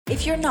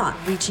If you're not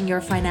reaching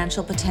your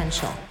financial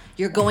potential,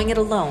 you're going it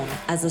alone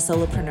as a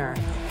solopreneur,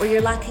 or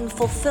you're lacking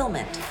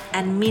fulfillment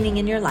and meaning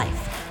in your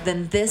life,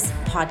 then this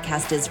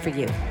podcast is for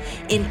you.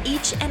 In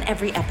each and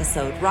every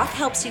episode, Rock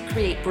helps you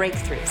create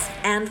breakthroughs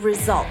and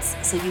results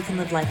so you can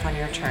live life on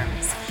your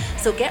terms.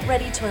 So get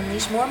ready to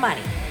unleash more money,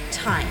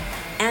 time,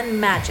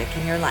 and magic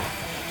in your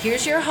life.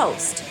 Here's your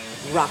host,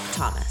 Rock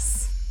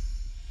Thomas.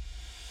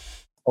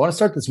 I want to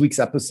start this week's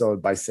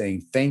episode by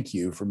saying thank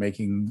you for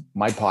making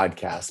my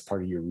podcast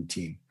part of your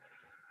routine.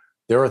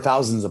 There are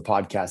thousands of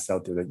podcasts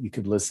out there that you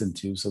could listen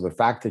to. So the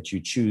fact that you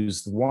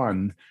choose the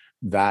one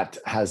that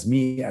has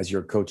me as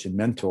your coach and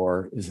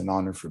mentor is an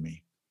honor for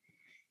me.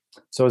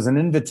 So as an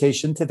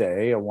invitation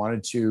today, I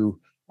wanted to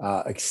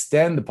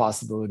extend the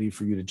possibility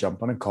for you to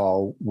jump on a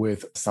call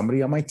with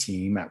somebody on my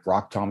team at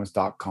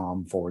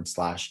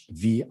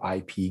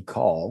rockthomas.com/VIP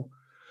call.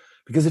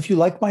 Because if you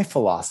like my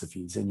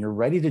philosophies and you're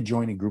ready to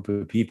join a group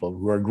of people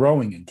who are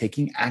growing and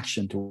taking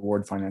action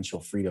toward financial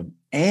freedom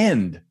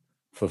and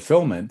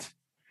fulfillment,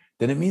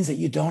 then it means that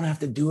you don't have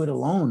to do it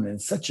alone. And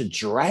it's such a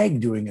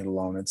drag doing it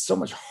alone. It's so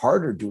much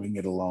harder doing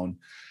it alone.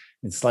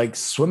 It's like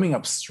swimming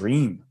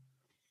upstream.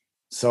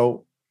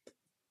 So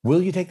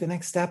will you take the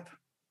next step?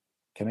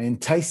 Can I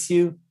entice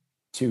you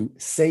to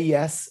say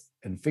yes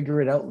and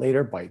figure it out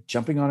later by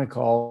jumping on a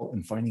call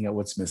and finding out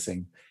what's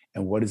missing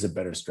and what is a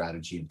better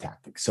strategy and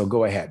tactic? So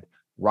go ahead,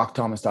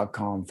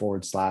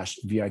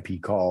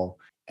 rockthomas.com/VIP call,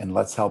 and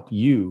let's help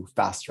you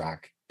fast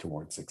track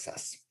towards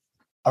success.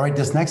 All right,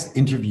 this next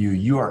interview,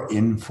 you are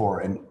in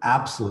for an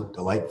absolute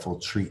delightful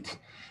treat.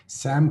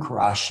 Sam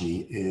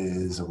Qureshi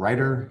is a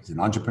writer, he's an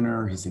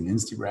entrepreneur, he's an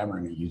Instagrammer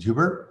and a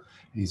YouTuber.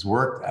 He's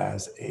worked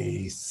as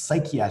a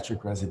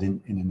psychiatric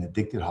resident in an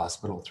addicted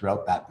hospital.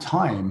 Throughout that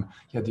time,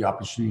 he had the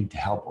opportunity to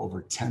help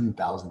over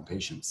 10,000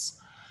 patients.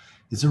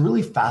 It's a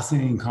really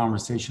fascinating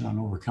conversation on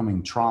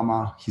overcoming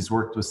trauma. He's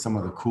worked with some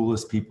of the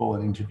coolest people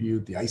and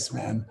interviewed the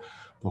Iceman,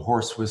 the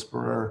Horse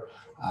Whisperer,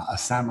 a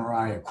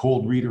samurai, a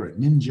cold reader, a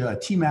ninja, a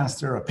tea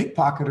master, a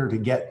pickpocketer to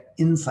get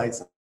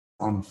insights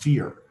on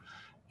fear.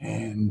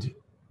 And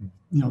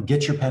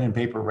get your pen and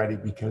paper ready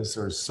because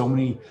there's so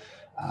many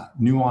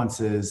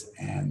nuances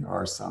and there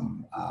are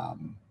some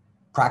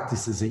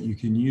practices that you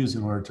can use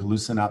in order to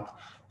loosen up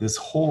this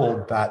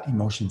hold that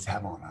emotions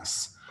have on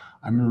us.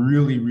 I'm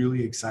really,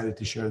 really excited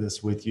to share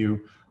this with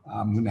you.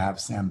 I'm going to have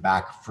Sam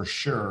back for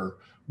sure.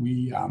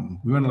 We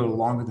went a little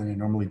longer than I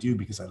normally do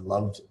because I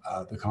loved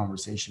the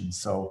conversation.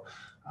 So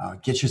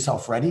get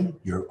yourself ready.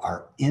 You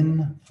are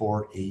in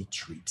for a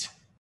treat.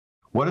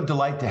 What a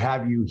delight to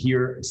have you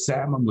here,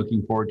 Sam. I'm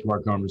looking forward to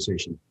our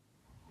conversation.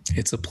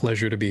 It's a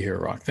pleasure to be here,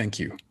 Rock. Thank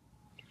you.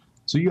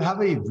 So you have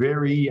a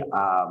very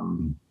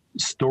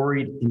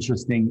storied,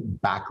 interesting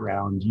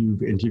background.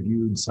 You've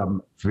interviewed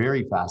some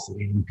very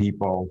fascinating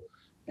people,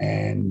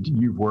 and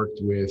you've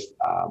worked with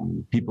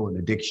people in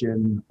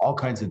addiction, all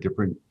kinds of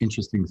different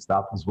interesting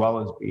stuff, as well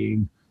as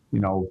being,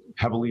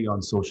 heavily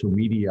on social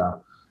media.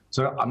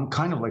 So I'm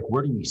kind of like,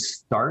 where do we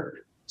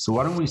start? So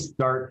why don't we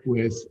start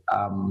with,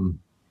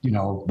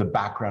 the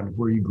background of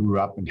where you grew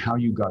up and how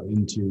you got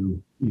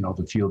into,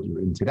 the field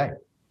you're in today.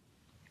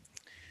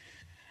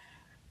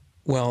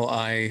 Well,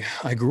 I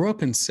grew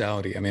up in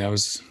Saudi. I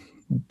was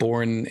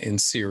born in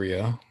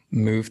Syria,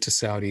 moved to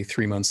Saudi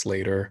 3 months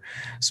later,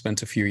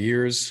 spent a few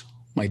years.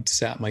 My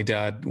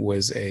dad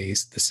was the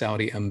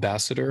Saudi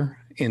ambassador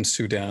in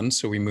Sudan,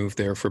 so we moved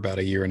there for about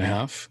a year and a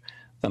half.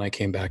 Then I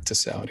came back to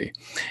Saudi.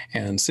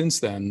 And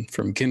since then,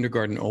 from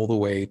kindergarten all the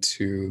way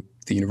to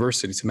the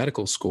university, to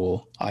medical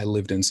school, I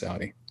lived in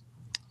Saudi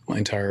my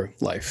entire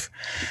life,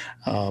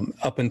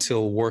 up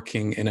until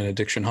working in an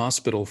addiction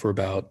hospital for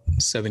about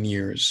 7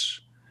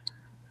 years.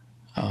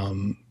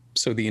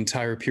 So the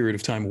entire period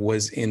of time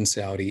was in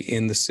Saudi,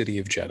 in the city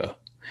of Jeddah.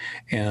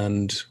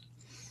 And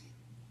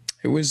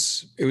it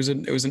was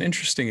an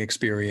interesting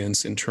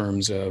experience in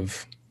terms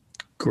of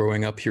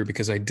growing up here,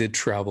 because I did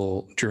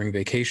travel during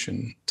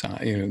vacation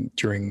time,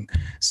 during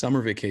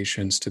summer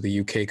vacations to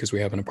the UK, because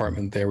we have an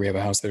apartment there, we have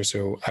a house there.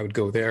 So I would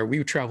go there. We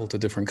would travel to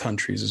different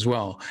countries as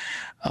well.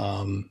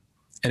 And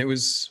it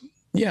was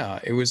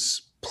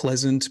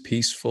pleasant,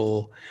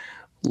 peaceful,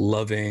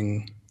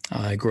 loving.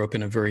 I grew up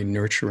in a very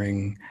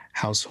nurturing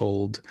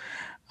household.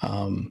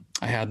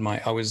 I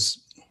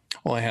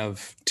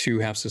have two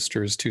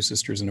half-sisters, 2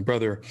 sisters and a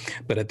brother.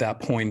 But at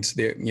that point,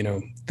 the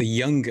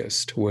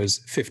youngest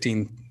was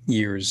 15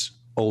 years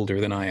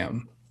older than I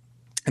am.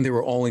 And they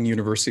were all in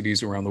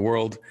universities around the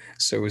world.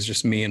 So it was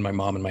just me and my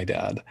mom and my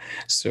dad.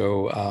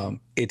 So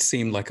it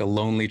seemed like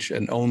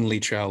an only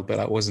child, but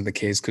that wasn't the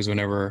case, because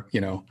whenever,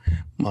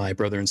 my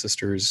brother and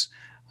sisters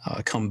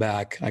come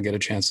back, I get a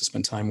chance to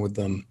spend time with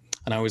them.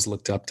 And I always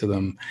looked up to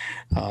them.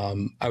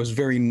 I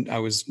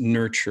was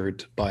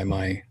nurtured by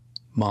my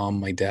mom,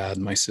 my dad,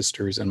 my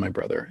sisters, and my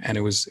brother. And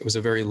it was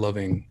a very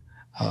loving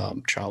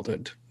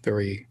childhood,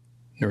 very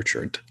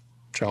nurtured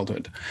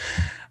childhood.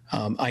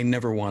 I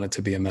never wanted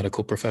to be a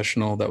medical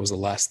professional. That was the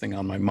last thing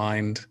on my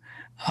mind.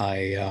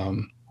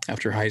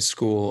 After high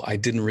school, I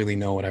didn't really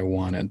know what I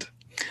wanted.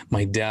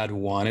 My dad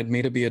wanted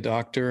me to be a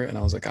doctor, and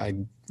I was like, I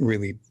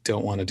really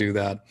don't want to do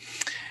that.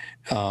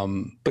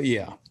 But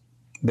yeah,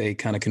 they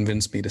kind of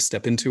convinced me to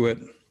step into it.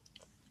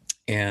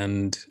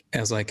 And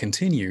as I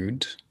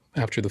continued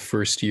after the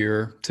first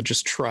year to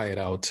just try it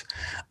out,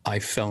 I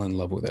fell in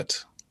love with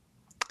it,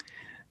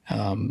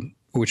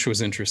 which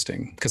was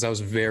interesting because I was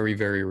very,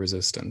 very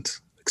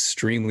resistant,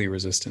 extremely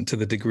resistant, to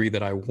the degree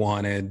that I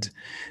wanted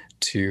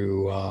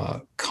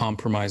to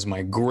compromise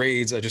my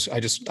grades.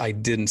 I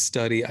didn't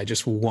study. I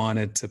just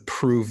wanted to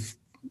prove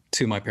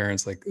to my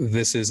parents, like,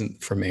 this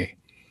isn't for me.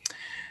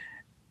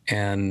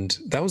 And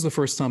that was the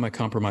first time I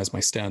compromised my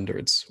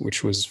standards,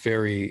 which was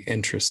very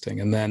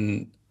interesting. And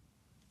then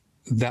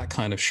that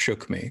kind of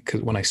shook me,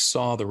 because when I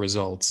saw the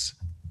results,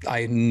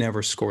 I had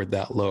never scored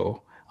that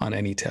low on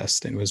any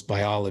test. And it was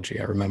biology,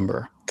 I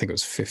remember. I think it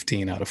was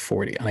 15 out of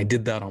 40. And I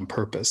did that on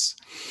purpose,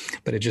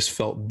 but it just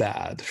felt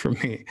bad for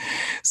me.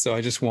 So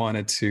I just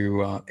wanted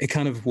to, it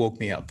kind of woke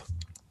me up.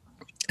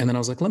 And then I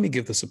was like, let me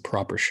give this a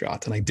proper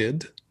shot. And I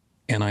did,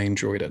 and I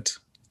enjoyed it.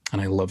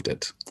 And I loved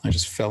it. I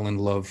just fell in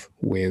love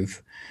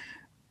with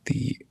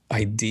the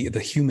idea, the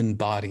human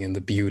body, and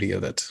the beauty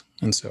of it.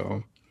 And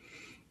so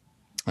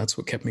that's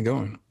what kept me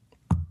going.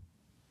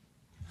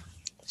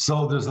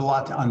 So there's a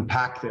lot to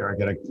unpack there. I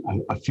got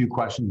a few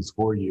questions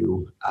for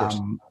you.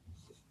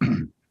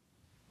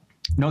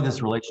 Know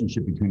this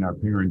relationship between our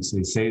parents.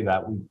 They say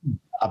that we,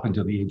 up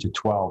until the age of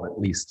 12, at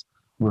least,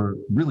 we're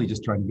really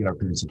just trying to get our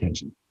parents'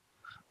 attention,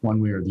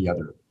 one way or the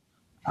other.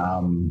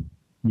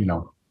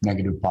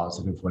 Negative,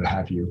 positive, what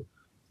have you.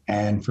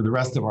 And for the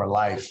rest of our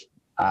life,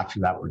 after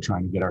that, we're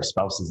trying to get our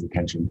spouse's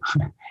attention,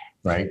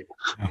 right?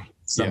 Yeah.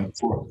 Some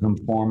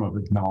form of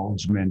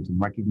acknowledgement and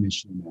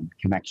recognition and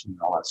connection and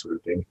all that sort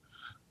of thing.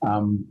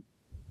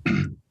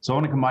 So I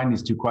want to combine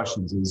these two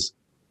questions. Is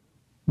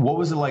what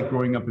was it like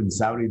growing up in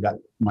Saudi that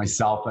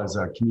myself as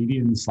a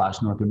Canadian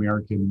 / North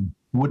American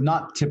would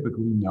not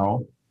typically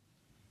know?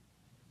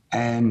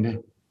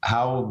 And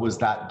how was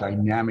that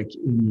dynamic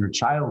in your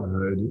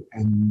childhood?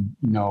 And,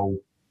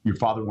 your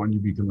father wanted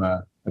you to become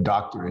a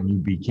doctor, and you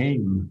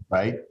became,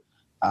 right?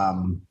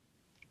 And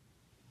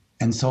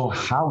so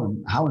how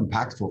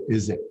impactful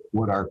is it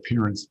what our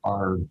parents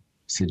are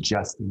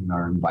suggesting in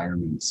our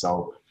environment?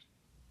 So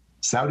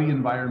Saudi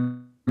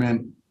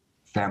environment,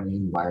 family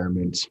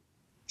environment,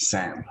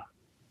 Sam.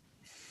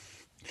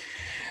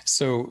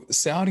 So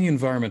Saudi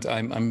environment,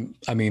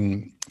 I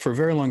mean, for a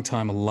very long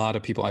time, a lot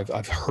of people,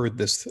 I've heard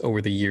this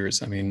over the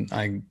years. I mean,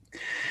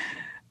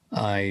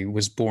 I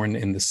was born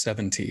in the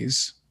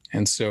 70s.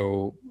 And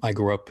so I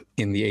grew up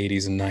in the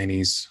 80s and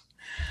 90s,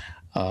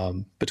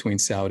 between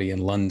Saudi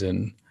and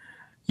London,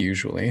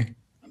 usually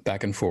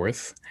back and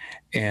forth.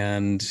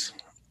 And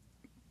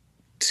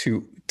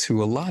to a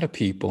lot of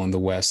people in the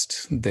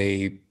West,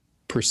 they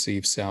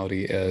perceive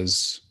Saudi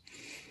as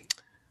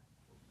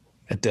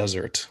a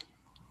desert.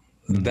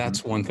 Mm-hmm.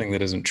 That's one thing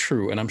that isn't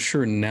true. And I'm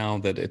sure now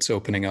that it's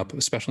opening up,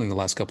 especially in the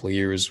last couple of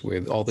years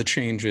with all the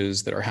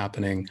changes that are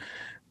happening,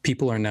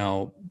 people are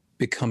now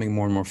becoming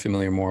more and more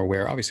familiar, more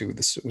aware. Obviously,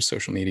 with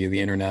social media, the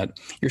internet,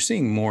 you're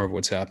seeing more of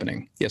what's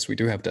happening. Yes, we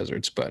do have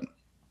deserts, but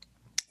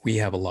we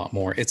have a lot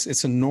more.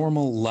 It's a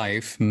normal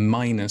life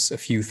minus a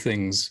few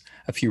things,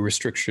 a few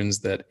restrictions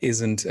that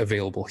isn't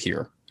available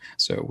here.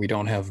 So we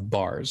don't have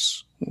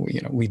bars.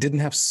 We didn't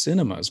have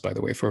cinemas, by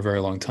the way, for a very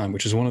long time,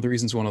 which is one of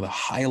the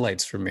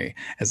highlights for me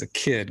as a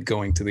kid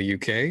going to the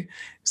UK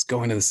is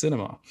going to the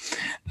cinema.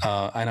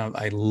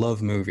 I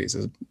love movies.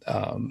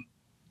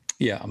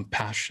 I'm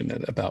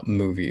passionate about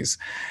movies.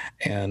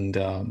 And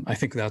I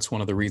think that's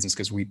one of the reasons,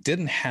 because we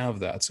didn't have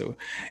that. So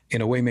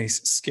in a way,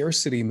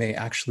 scarcity may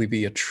actually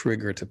be a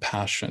trigger to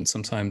passion.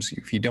 Sometimes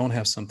if you don't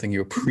have something,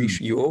 you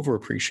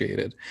overappreciate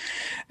it,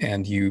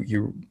 and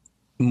you're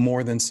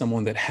more than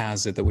someone that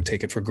has it that would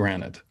take it for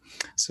granted.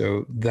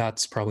 So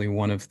that's probably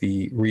one of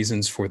the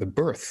reasons for the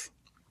birth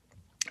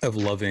of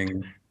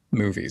loving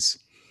movies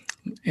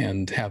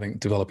and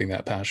developing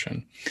that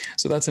passion.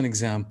 So that's an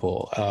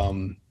example.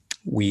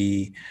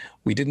 We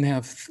did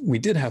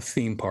have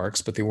theme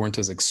parks, but they weren't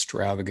as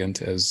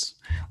extravagant as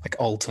like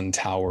Alton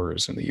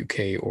Towers in the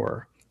UK,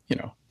 or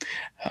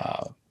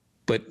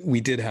but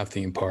we did have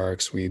theme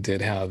parks. We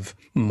did have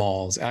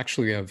malls.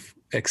 Actually, we have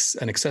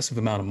an excessive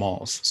amount of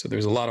malls. So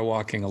there's a lot of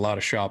walking, a lot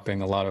of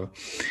shopping, a lot of.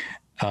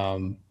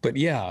 But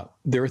yeah,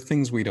 there are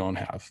things we don't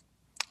have.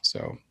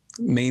 So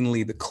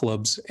mainly the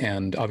clubs,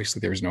 and obviously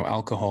there's no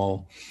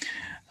alcohol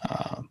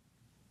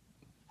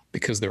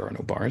because there are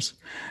no bars.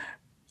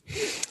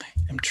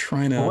 I'm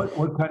trying to.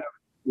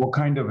 What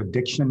kind of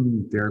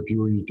addiction therapy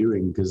were you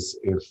doing? Because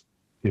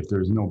if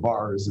there's no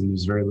bars and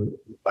there's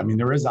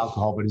there is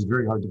alcohol, but it's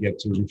very hard to get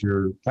to. If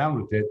you're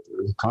found with it,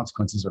 the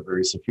consequences are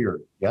very severe.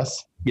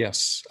 Yes.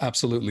 Yes,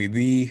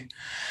 absolutely.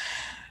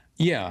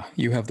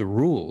 You have the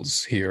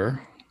rules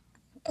here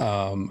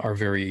are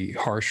very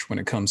harsh when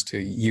it comes to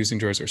using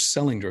drugs or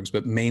selling drugs,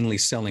 but mainly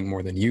selling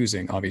more than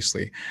using,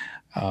 obviously,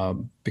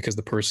 because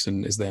the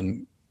person is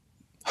then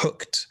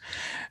hooked.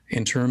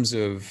 In terms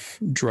of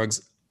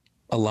drugs,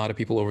 a lot of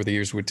people over the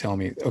years would tell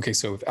me, okay,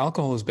 so if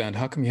alcohol is banned,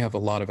 how come you have a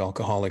lot of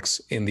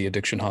alcoholics in the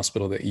addiction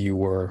hospital that you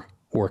were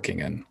working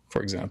in,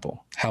 for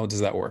example? How does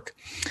that work?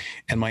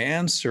 And my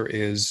answer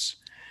is,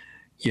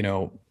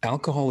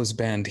 alcohol is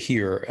banned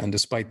here, and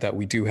despite that,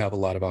 we do have a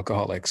lot of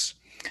alcoholics.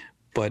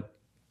 But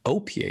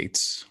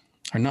opiates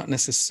are not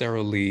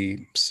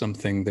necessarily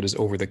something that is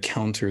over the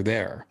counter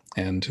there.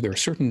 And there are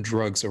certain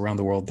drugs around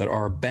the world that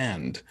are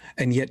banned,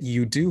 and yet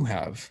you do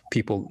have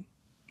people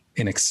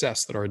in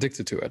excess that are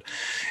addicted to it.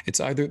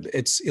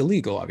 It's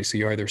illegal, obviously.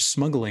 You're either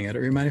smuggling it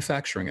or you're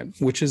manufacturing it,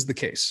 which is the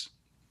case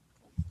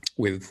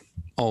with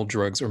all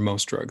drugs or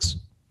most drugs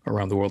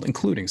around the world,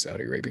 including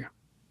Saudi Arabia.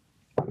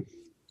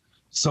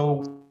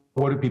 So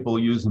what do people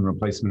use in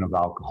replacement of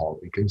alcohol?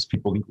 Because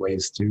people need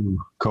ways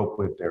to cope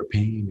with their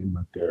pain and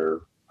with their,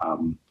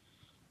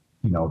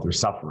 their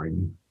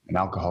suffering. And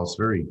alcohol is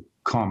very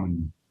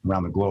common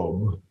around the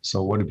globe.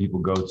 So what do people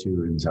go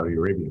to in Saudi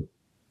Arabia?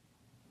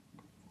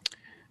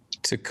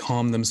 To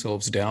calm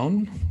themselves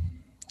down?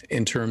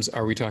 In terms,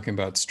 are we talking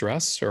about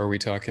stress, or are we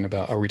talking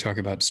about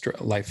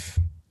life?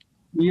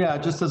 Yeah,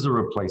 just as a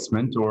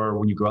replacement, or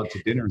when you go out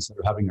to dinner, instead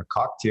of having a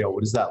cocktail,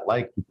 what is that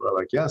like? People are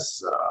like,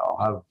 yes, I'll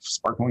have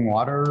sparkling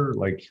water,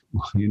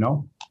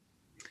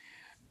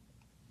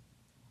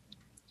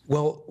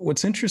 Well,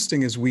 what's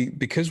interesting is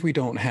because we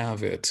don't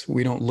have it,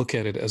 we don't look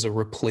at it as a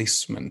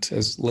replacement,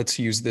 as let's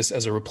use this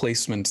as a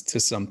replacement to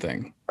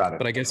something. Got it.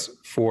 But I guess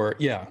for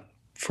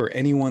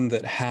anyone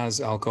that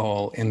has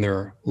alcohol in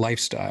their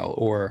lifestyle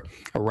or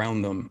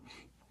around them,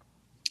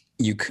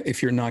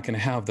 if you're not going to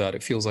have that,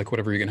 it feels like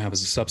whatever you're going to have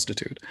is a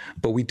substitute.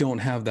 But we don't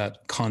have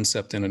that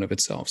concept in and of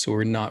itself. So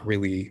we're not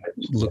really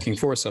looking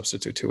for a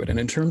substitute to it. And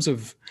in terms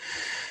of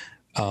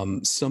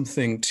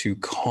something to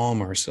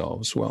calm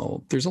ourselves,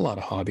 well, there's a lot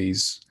of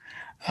hobbies,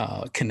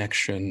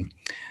 connection.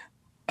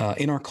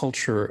 In our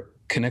culture,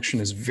 connection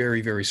is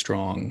very, very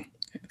strong.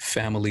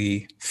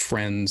 Family,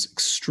 friends,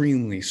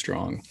 extremely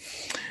strong.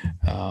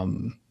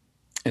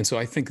 And so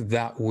I think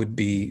that would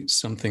be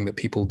something that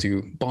people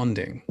do.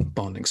 Bonding,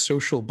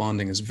 social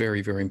bonding is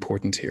very, very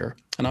important here.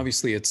 And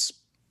obviously it's,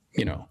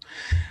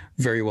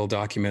 very well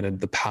documented,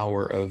 the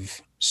power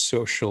of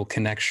social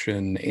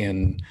connection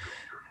in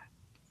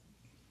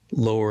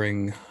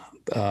lowering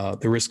the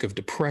risk of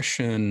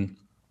depression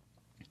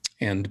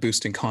and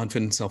boosting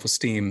confidence,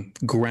 self-esteem.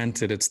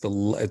 Granted, it's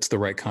the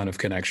right kind of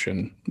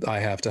connection. I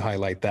have to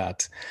highlight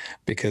that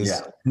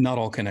because not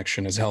all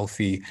connection is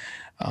healthy.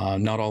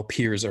 Not all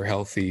peers are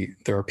healthy.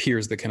 There are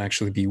peers that can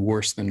actually be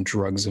worse than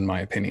drugs, in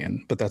my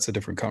opinion. But that's a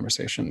different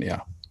conversation.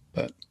 Yeah.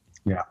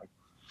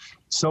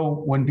 So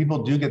when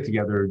people do get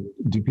together,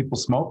 do people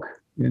smoke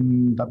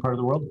in that part of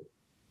the world?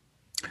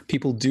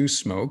 People do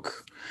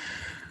smoke.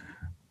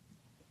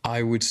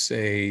 I would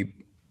say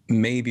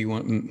maybe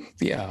one.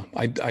 Yeah,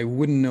 I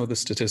wouldn't know the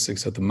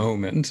statistics at the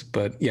moment,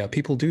 but yeah,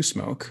 people do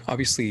smoke.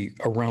 Obviously,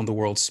 around the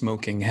world,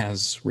 smoking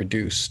has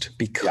reduced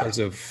because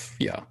of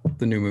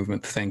the new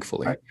movement,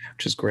 thankfully,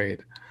 which is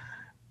great.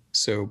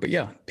 So, but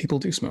yeah, people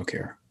do smoke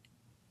here.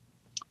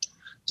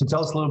 So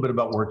tell us a little bit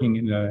about working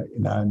in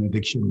an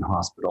addiction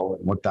hospital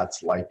and what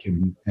that's like,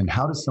 and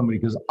how does somebody,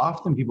 because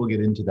often people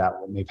get into that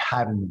when they've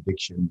had an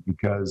addiction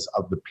because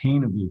of the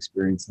pain of the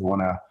experience. They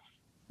want to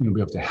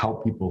be able to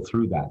help people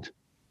through that.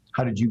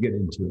 How did you get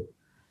into it?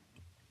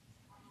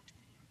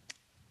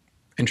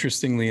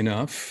 Interestingly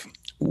enough,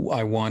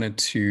 I wanted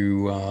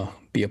to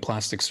be a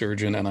plastic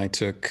surgeon, and I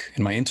took,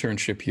 in my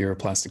internship year,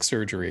 plastic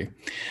surgery.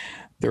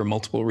 There are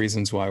multiple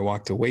reasons why I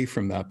walked away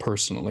from that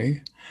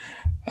personally.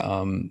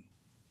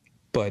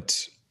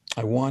 But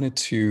I wanted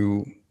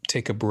to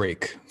take a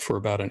break for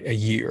about a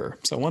year.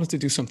 So I wanted to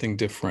do something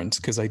different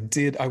because I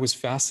was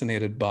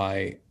fascinated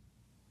by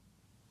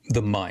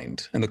the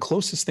mind. And the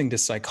closest thing to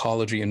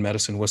psychology and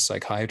medicine was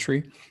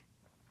psychiatry.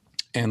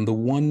 And the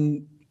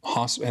one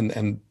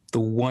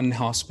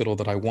hospital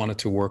that I wanted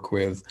to work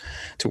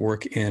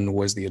in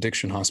was the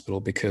addiction hospital,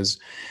 because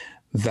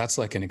that's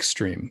like an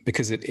extreme,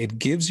 because it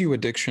gives you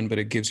addiction, but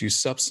it gives you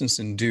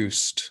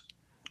substance-induced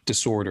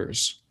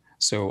disorders.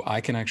 So I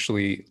can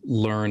actually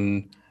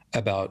learn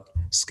about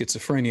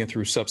schizophrenia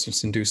through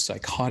substance-induced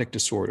psychotic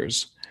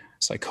disorders,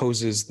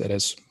 psychosis that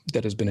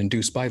has been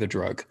induced by the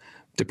drug,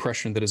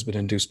 depression that has been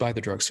induced by the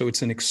drug. So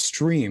it's an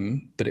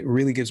extreme, but it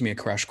really gives me a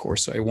crash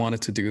course. So I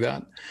wanted to do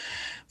that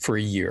for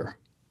a year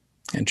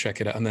and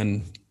check it out and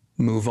then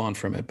move on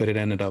from it. But it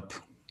ended up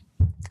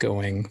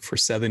going for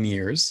 7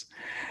 years,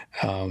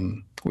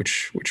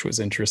 which was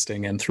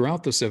interesting. And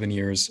throughout those 7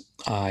 years,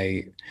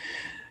 I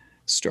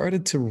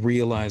started to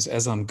realize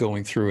as I'm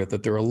going through it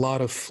that there are a lot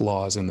of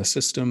flaws in the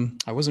system.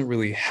 I wasn't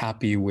really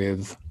happy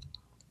with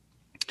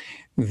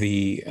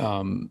the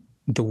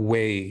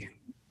way,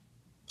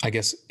 I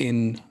guess,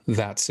 in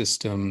that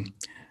system,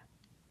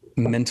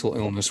 mental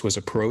illness was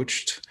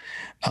approached.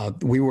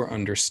 We were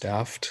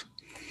understaffed.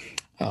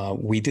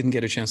 We didn't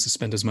get a chance to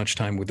spend as much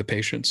time with the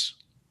patients.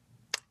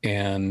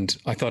 And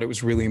I thought it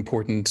was really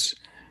important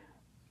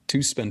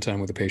to spend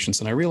time with the patients.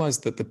 And I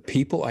realized that the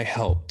people I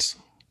helped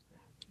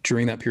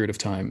during that period of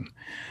time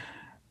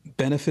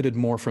benefited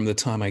more from the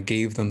time I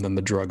gave them than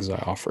the drugs I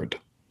offered,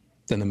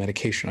 than the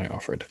medication I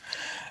offered.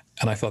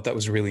 And I thought that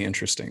was really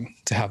interesting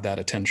to have that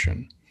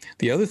attention.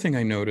 The other thing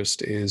I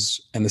noticed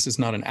is, and this is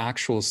not an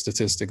actual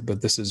statistic,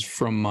 but this is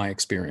from my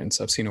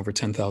experience. I've seen over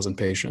 10,000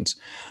 patients.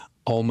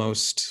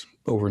 Almost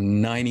over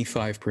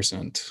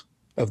 95%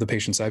 of the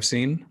patients I've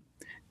seen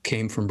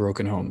came from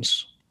broken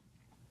homes.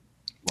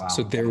 Wow.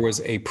 So there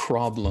was a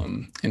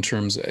problem in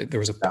terms of, there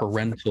was a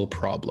parental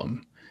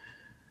problem,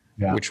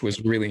 which was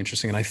really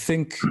interesting. And I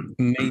think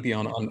maybe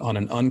on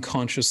an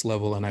unconscious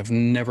level, and I've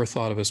never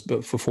thought of this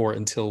before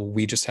until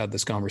we just had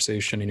this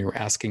conversation and you were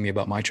asking me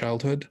about my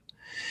childhood.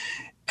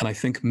 And I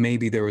think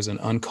maybe there was an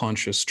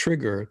unconscious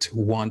trigger to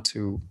want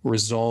to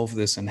resolve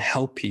this and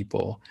help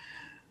people,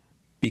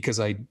 because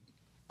I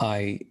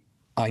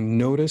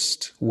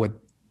noticed what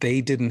they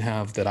didn't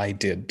have that I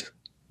did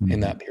in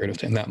that period of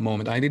time, in that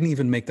moment. I didn't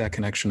even make that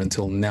connection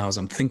until now as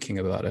I'm thinking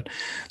about it.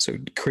 So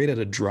it created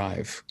a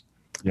drive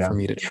for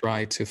me to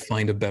try to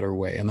find a better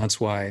way. And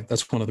that's one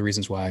of the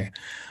reasons why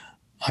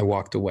I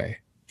walked away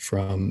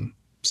from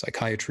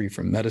psychiatry,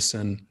 from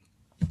medicine,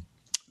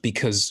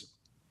 because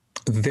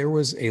there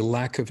was a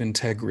lack of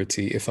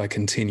integrity if I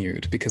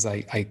continued, because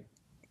I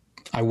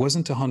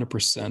wasn't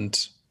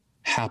 100%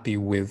 happy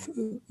with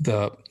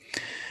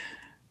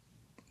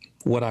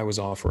what I was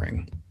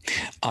offering.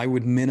 I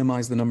would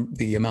minimize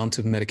the amount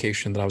of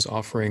medication that I was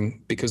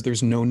offering, because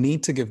there's no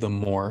need to give them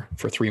more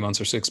for 3 months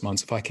or 6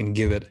 months if I can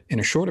give it in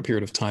a shorter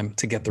period of time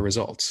to get the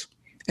results.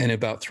 And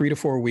about 3 to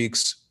 4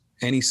 weeks,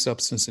 any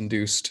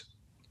substance-induced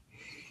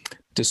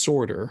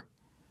disorder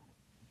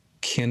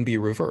can be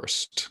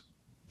reversed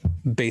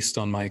based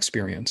on my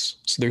experience.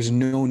 So there's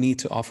no need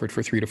to offer it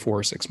for 3 to 4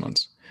 or 6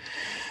 months.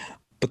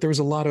 But there was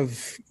a lot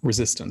of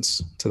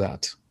resistance to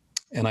that.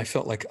 And I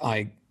felt like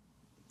I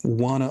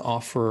want to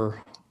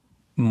offer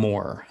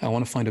more. I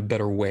want to find a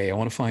better way. I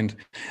want to find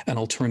an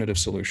alternative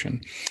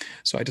solution.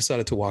 So I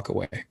decided to walk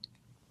away.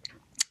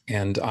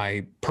 And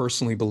I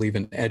personally believe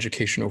in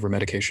education over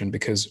medication,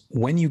 because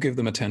when you give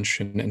them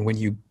attention and when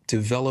you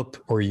develop,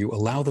 or you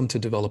allow them to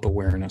develop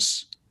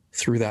awareness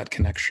through that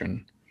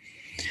connection,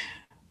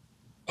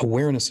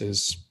 awareness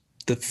is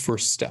the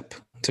first step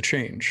to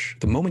change.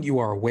 The moment you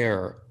are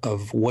aware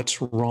of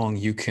what's wrong,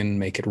 you can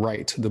make it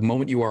right. The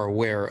moment you are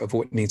aware of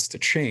what needs to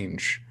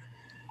change,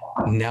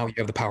 now you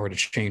have the power to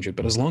change it.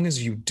 But as long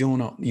as you do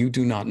not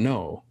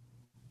know,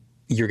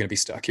 you're going to be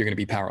stuck. You're going to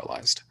be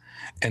paralyzed.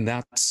 And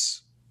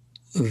that's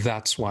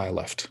why I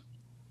left,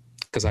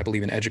 because I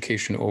believe in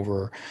education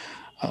over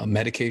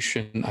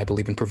medication. I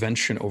believe in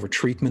prevention over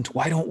treatment.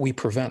 Why don't we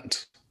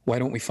prevent? Why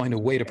don't we find a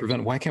way to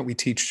prevent? Why can't we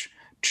teach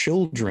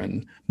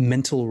children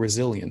mental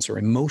resilience or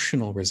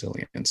emotional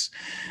resilience?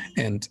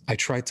 And I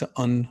tried to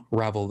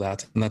unravel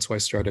that. And that's why I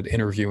started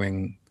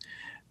interviewing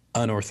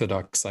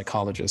unorthodox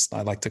psychologists,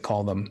 I like to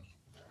call them.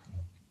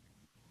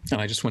 And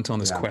I just went on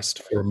this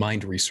quest for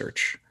mind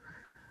research.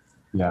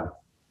 Yeah,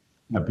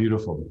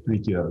 beautiful.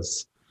 Thank you.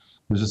 There's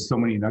just so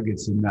many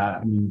nuggets in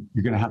that. I mean,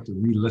 you're going to have to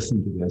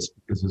re-listen to this,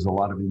 because there's a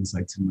lot of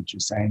insights in what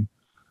you're saying.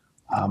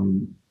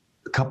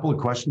 A couple of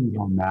questions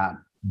on that,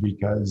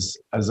 because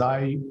as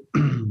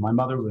my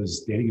mother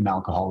was dating an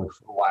alcoholic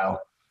for a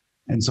while.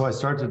 And so I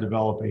started to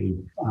develop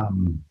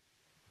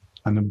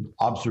an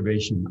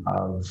observation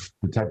of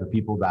the type of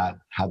people that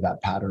had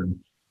that pattern.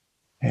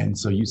 And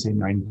so you say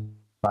 95%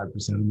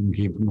 of them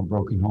came from a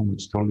broken home,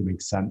 which totally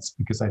makes sense,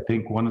 because I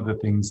think one of the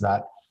things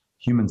that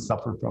humans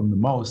suffer from the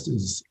most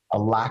is a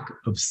lack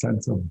of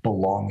sense of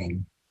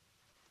belonging.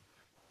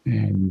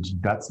 And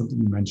that's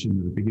something you mentioned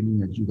at the beginning,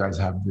 that you guys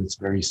have that's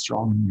very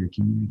strong in your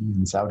community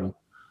in Saudi.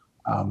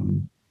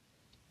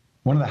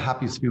 One of the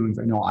happiest feelings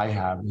I know I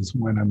have is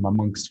when I'm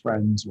amongst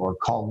friends or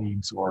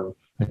colleagues or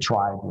a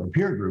tribe or a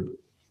peer group,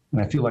 and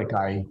I feel like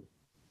I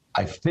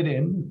fit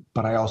in,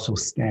 but I also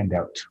stand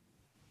out,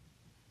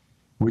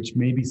 which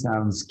maybe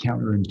sounds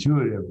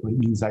counterintuitive, but it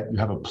means that you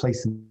have a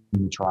place in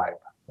the tribe,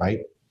 right?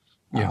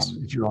 Yes.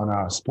 If you're on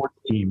a sports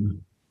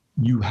team,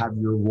 you have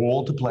your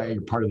role to play,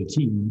 you're part of the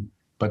team,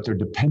 but they're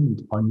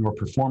dependent on your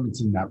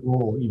performance in that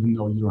role, even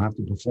though you don't have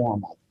to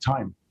perform all the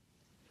time.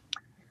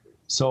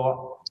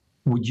 So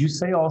would you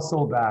say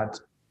also that,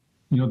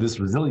 this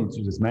resilience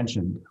you just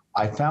mentioned,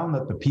 I found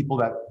that the people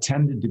that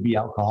tended to be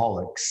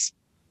alcoholics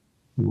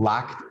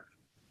lacked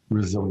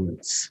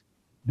resilience.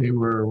 They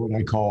were what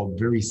I call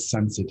very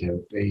sensitive.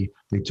 They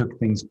took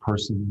things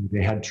personally.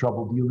 They had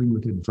trouble dealing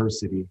with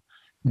adversity.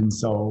 And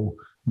so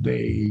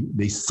they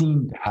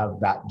seem to have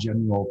that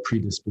general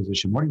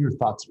predisposition. What are your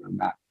thoughts around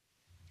that?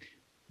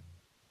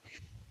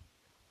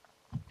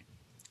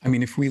 I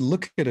mean, if we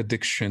look at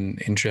addiction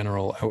in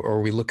general,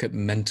 or we look at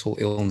mental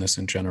illness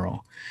in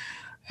general,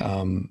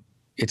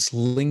 it's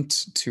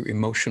linked to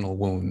emotional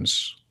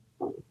wounds.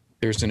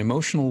 There's an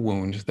emotional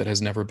wound that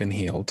has never been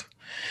healed.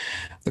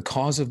 The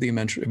cause of the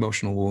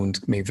emotional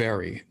wound may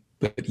vary,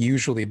 but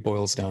usually it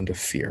boils down to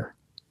fear.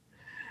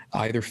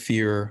 Either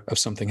fear of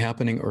something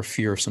happening or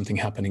fear of something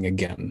happening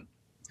again.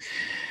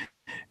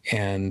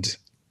 And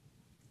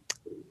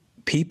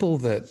people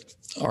that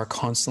are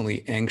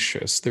constantly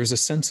anxious, there's a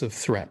sense of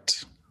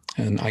threat.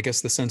 And I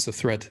guess the sense of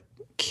threat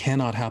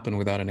cannot happen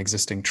without an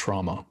existing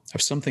trauma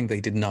of something they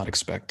did not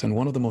expect. And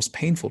one of the most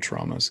painful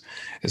traumas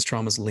is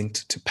traumas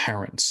linked to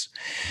parents.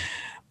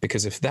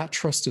 Because if that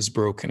trust is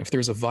broken, if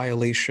there's a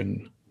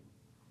violation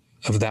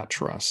of that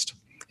trust,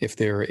 if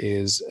there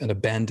is an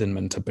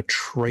abandonment, a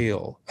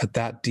betrayal at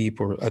that deep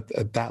or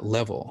at that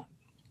level,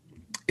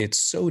 it's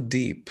so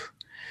deep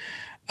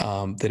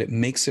that it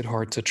makes it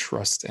hard to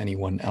trust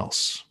anyone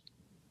else.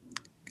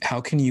 How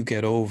can you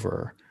get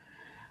over?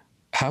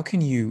 How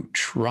can you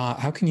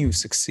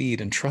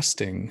succeed in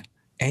trusting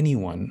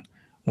anyone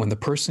when the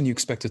person you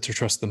expected to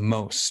trust the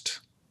most,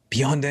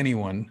 beyond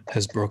anyone,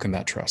 has broken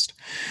that trust?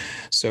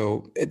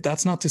 So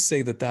that's not to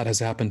say that that has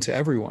happened to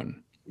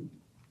everyone,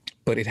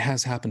 but it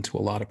has happened to a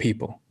lot of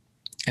people.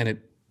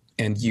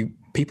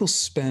 People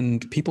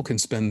can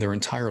spend their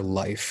entire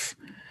life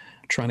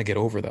trying to get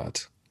over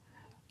that,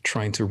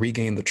 trying to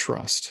regain the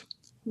trust.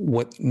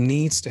 What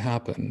needs to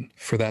happen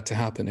for that to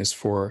happen is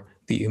for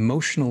the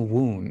emotional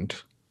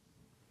wound,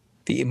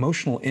 the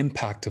emotional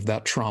impact of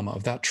that trauma,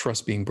 of that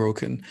trust being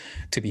broken,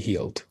 to be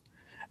healed.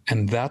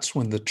 And that's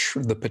when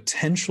the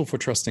potential for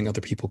trusting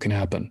other people can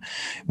happen.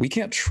 We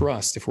can't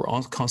trust if we're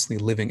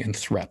constantly living in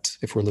threat,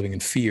 if we're living in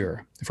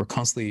fear, if we're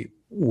constantly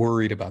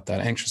worried about that,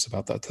 anxious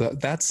about that.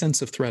 That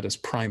sense of threat is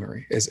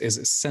primary, is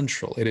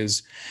essential. It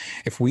is,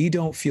 if we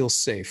don't feel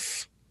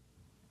safe,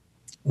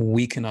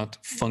 we cannot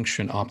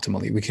function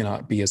optimally. We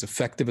cannot be as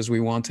effective as we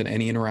want in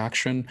any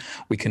interaction.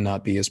 We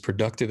cannot be as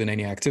productive in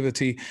any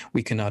activity.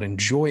 We cannot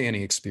enjoy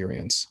any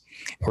experience.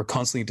 We're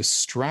constantly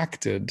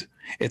distracted.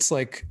 It's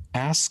like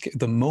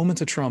the moment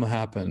a trauma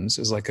happens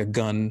is like a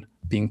gun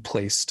being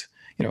placed,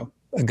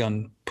 a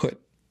gun put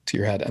to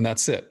your head, and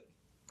that's it.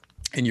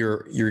 And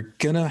you're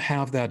gonna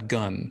have that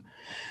gun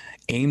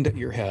aimed at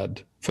your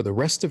head for the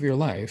rest of your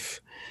life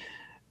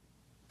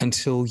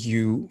until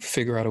you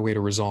figure out a way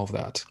to resolve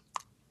that.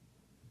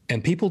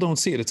 And people don't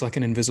see it. It's like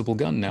an invisible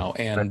gun now.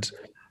 And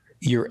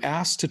you're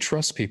asked to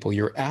trust people.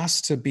 You're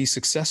asked to be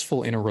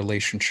successful in a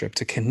relationship,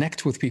 to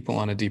connect with people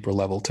on a deeper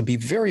level, to be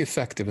very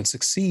effective and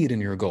succeed in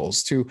your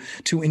goals, to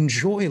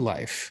enjoy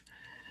life.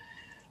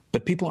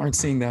 But people aren't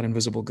seeing that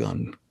invisible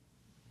gun.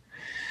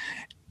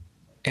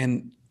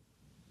 And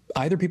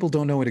either people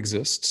don't know it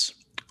exists,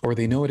 or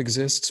they know it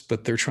exists,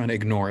 but they're trying to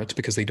ignore it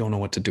because they don't know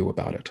what to do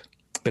about it.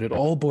 But it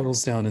all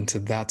boils down into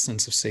that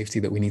sense of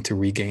safety that we need to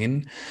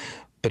regain.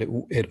 But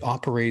it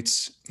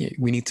operates,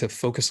 we need to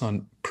focus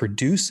on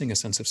producing a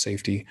sense of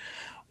safety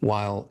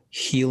while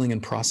healing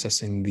and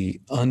processing the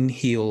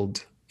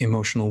unhealed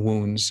emotional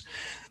wounds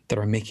that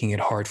are making it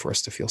hard for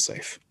us to feel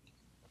safe.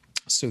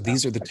 So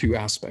these are the two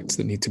aspects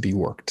that need to be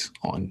worked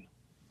on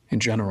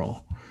in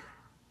general.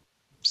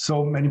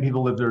 So many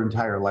people live their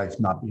entire life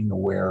not being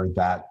aware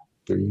that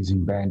they're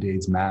using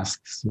Band-Aids,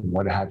 masks, and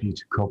what have you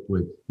to cope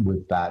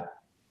with that,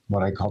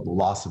 what I call the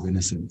loss of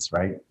innocence,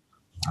 right?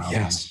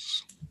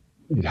 Yes.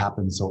 It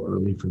happened so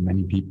early for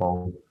many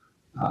people.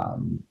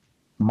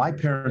 My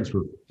parents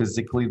were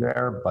physically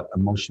there, but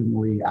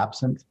emotionally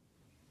absent.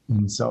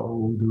 And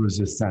so there was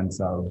this sense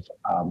of,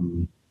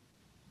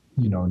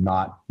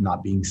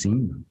 not being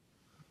seen.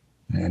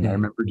 And I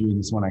remember doing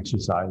this one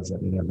exercise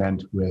at an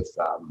event with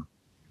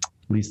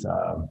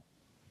Lisa,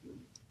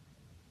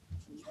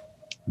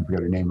 I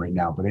forget her name right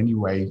now, but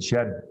anyway, she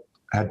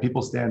had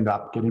people stand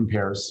up, get in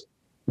pairs.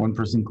 One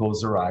person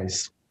closed their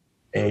eyes,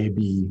 A,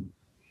 B,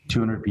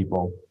 200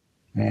 people.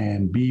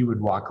 And B would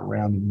walk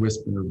around and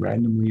whisper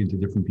randomly into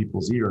different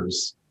people's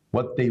ears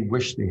what they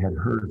wish they had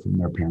heard from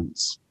their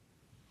parents.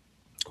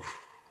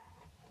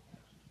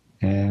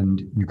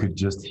 And you could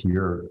just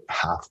hear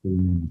half the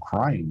room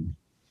crying.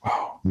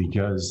 Wow.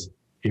 Because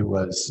it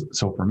was,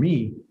 so for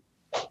me,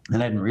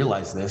 and I didn't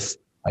realize this,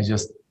 I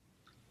just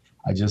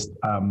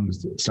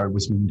started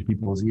whispering into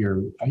people's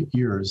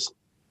ears,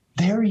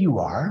 there you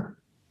are.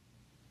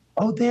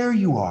 Oh, there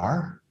you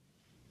are.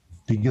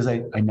 Because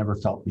I never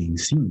felt being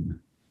seen.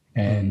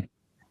 And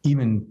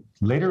even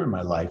later in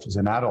my life as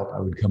an adult,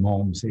 I would come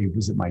home, say,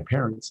 visit my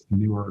parents,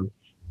 and they were,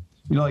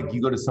 like you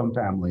go to some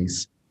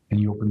families and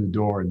you open the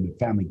door and the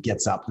family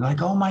gets up and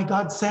like, oh my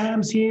God,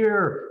 Sam's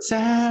here,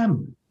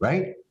 Sam,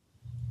 right?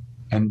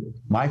 And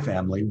my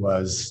family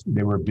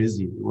they were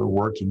busy, they were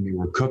working, they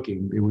were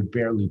cooking, they would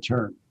barely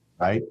turn,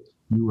 right?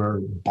 You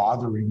were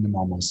bothering them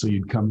almost. So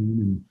you'd come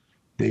in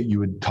and you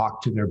would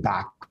talk to their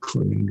back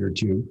for a minute or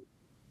two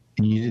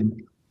and you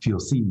didn't feel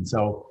seen.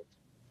 So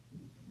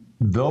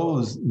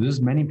there's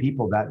many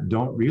people that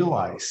don't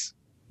realize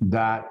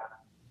that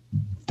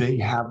they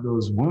have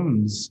those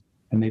wounds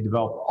and they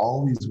develop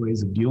all these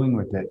ways of dealing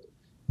with it.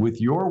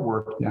 With your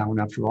work now, and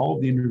after all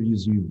of the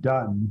interviews you've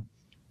done,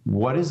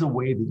 what is a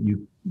way that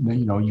you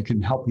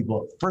can help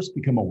people first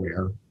become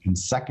aware, and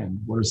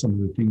second, what are some of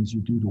the things you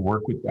do to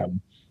work with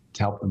them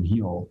to help them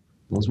heal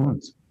those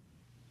wounds?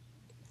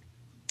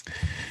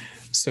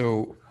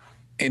 So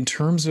in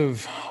terms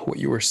of what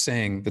you were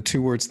saying, the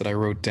two words that I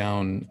wrote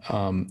down,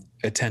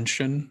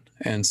 attention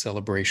and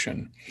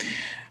celebration.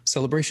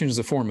 Celebration is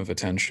a form of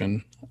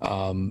attention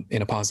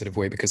in a positive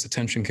way, because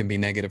attention can be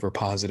negative or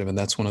positive. And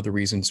that's one of the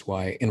reasons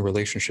why in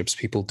relationships,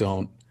 people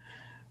don't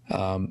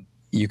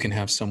You can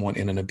have someone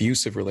in an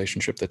abusive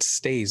relationship that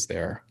stays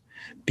there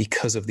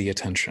because of the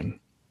attention.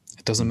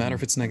 It doesn't matter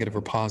if it's negative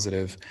or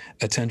positive.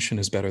 Attention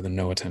is better than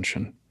no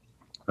attention.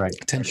 Right.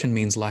 Attention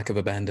means lack of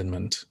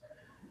abandonment.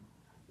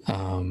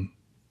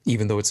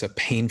 Even though it's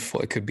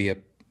it could be a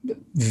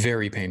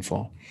very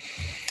painful.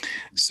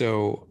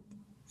 So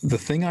the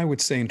thing I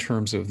would say in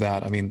terms of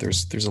that, I mean,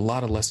 there's a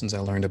lot of lessons I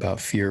learned about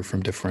fear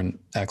from different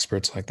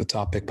experts, like the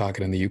top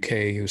pickpocket in the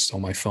UK who stole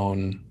my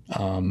phone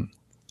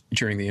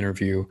during the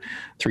interview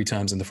 3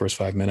 times in the first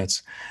 5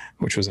 minutes,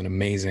 which was an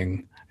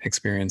amazing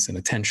experience in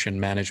attention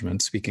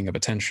management. Speaking of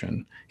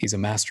attention, he's a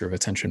master of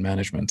attention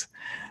management.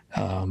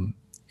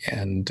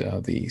 And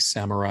the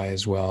samurai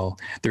as well.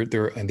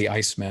 And the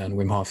Iceman,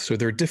 Wim Hof. So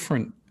there are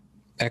different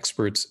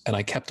experts, and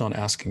I kept on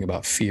asking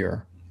about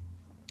fear.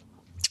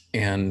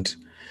 And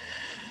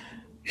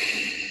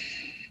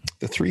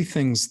the 3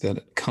 things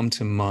that come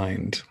to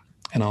mind,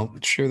 and I'll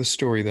share the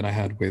story that I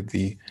had with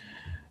the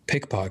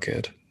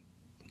pickpocket,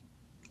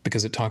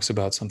 because it talks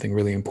about something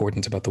really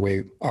important about the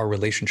way our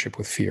relationship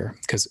with fear,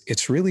 because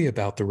it's really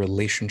about the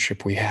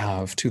relationship we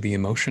have to the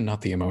emotion,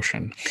 not the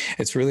emotion.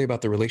 It's really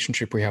about the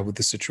relationship we have with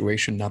the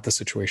situation, not the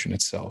situation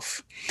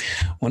itself.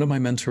 One of my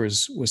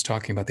mentors was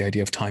talking about the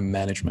idea of time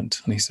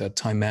management, and he said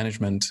time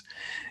management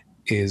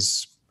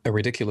is a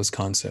ridiculous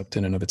concept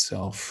in and of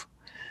itself.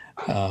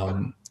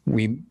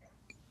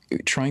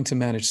 Trying to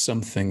manage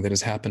something that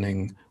is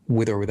happening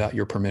with or without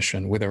your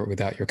permission, with or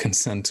without your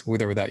consent,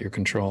 with or without your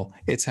control,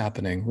 it's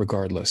happening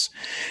regardless.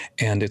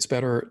 And it's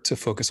better to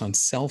focus on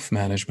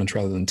self-management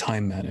rather than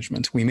time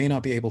management. We may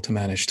not be able to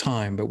manage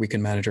time, but we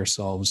can manage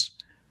ourselves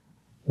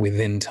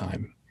within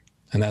time.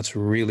 And that's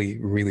really,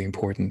 really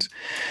important.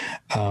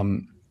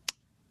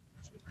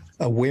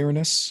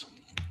 Awareness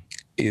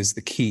is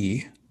the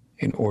key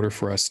in order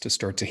for us to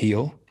start to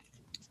heal.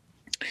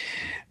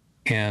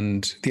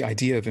 And the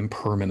idea of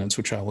impermanence,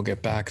 which I will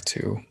get back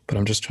to, but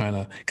I'm just trying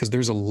to, because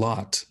there's a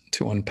lot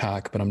to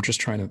unpack, but I'm just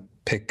trying to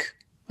pick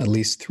at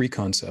least 3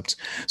 concepts.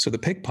 So the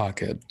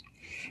pickpocket,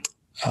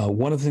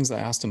 one of the things I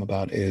asked him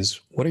about is,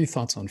 what are your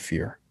thoughts on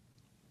fear?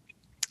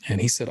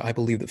 And he said, I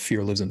believe that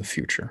fear lives in the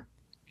future.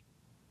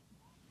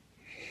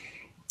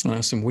 And I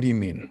asked him, what do you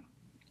mean?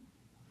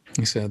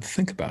 He said,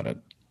 think about it.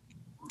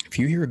 If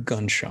you hear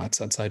gunshots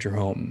outside your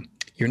home,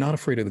 you're not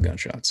afraid of the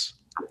gunshots.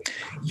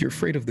 You're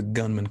afraid of the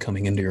gunman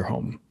coming into your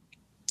home.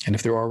 And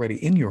if they're already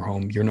in your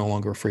home, you're no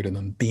longer afraid of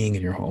them being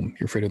in your home.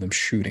 You're afraid of them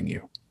shooting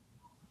you.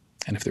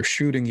 And if they're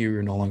shooting you,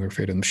 you're no longer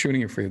afraid of them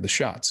shooting, you're afraid of the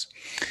shots.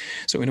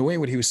 So in a way,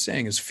 what he was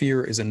saying is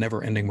fear is a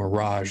never-ending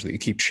mirage that you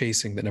keep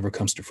chasing that never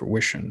comes to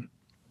fruition.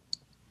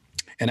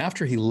 And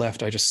after he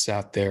left, I just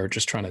sat there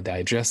just trying to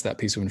digest that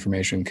piece of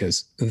information,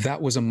 because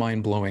that was a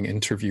mind-blowing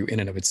interview in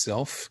and of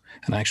itself.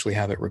 And I actually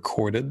have it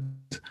recorded.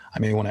 I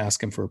may want to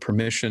ask him for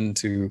permission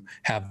to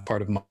have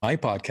part of my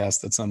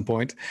podcast at some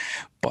point.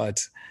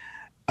 But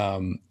I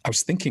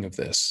was thinking of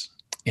this,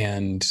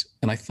 and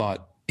I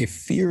thought, if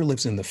fear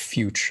lives in the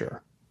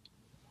future,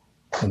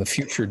 and the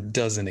future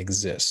doesn't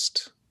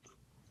exist,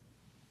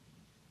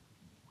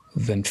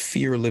 then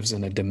fear lives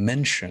in a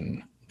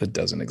dimension that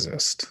doesn't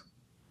exist.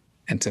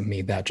 And to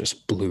me, that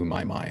just blew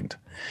my mind.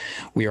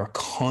 We are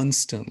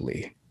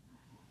constantly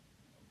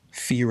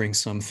fearing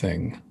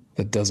something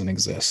that doesn't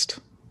exist.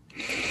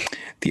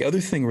 The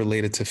other thing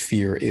related to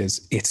fear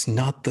is it's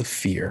not the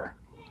fear.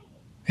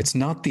 It's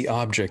not the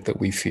object that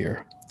we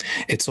fear.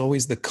 It's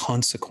always the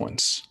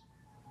consequence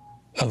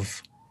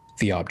of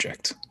the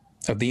object,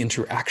 of the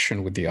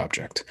interaction with the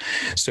object.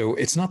 So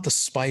it's not the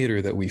spider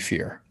that we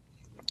fear.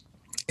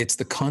 It's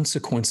the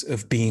consequence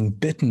of being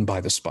bitten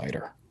by the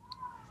spider.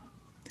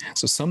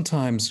 So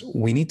sometimes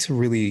we need to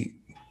really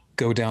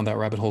go down that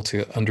rabbit hole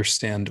to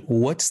understand,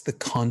 what's the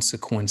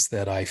consequence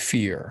that I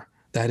fear?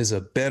 That is a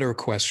better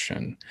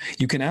question.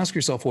 You can ask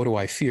yourself, what do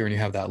I fear? And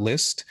you have that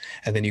list.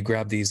 And then you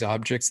grab these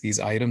objects, these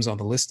items on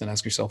the list, and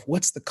ask yourself,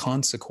 what's the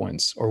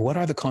consequence? Or what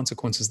are the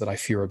consequences that I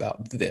fear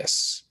about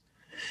this?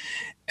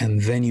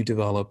 And then you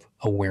develop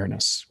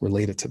awareness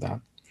related to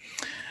that.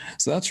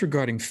 So that's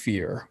regarding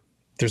fear.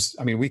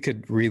 We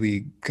could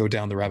really go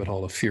down the rabbit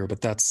hole of fear,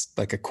 but that's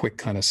like a quick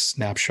kind of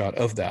snapshot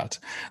of that.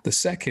 The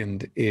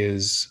second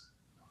is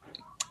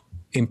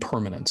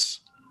impermanence.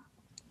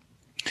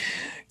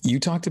 You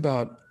talked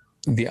about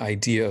the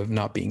idea of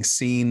not being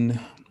seen.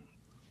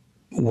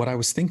 What I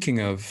was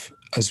thinking of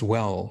as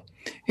well,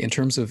 in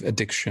terms of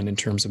addiction, in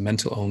terms of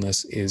mental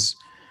illness, is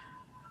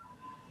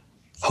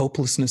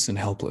hopelessness and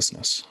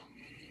helplessness.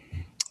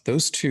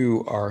 Those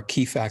 2 are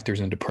key factors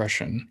in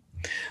depression.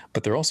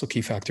 But they're also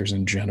key factors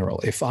in general.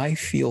 If I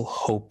feel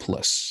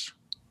hopeless,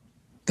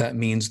 that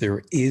means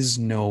there is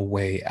no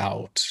way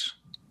out.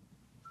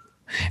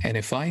 And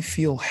if I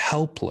feel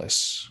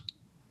helpless,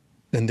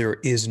 then there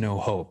is no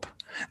hope.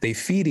 They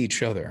feed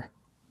each other.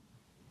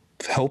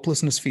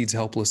 Helplessness feeds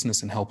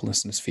helplessness, and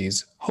helplessness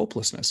feeds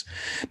hopelessness.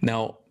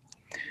 Now,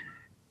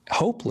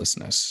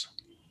 hopelessness,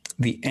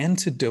 the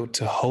antidote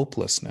to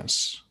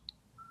hopelessness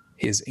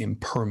is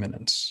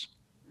impermanence.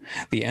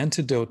 The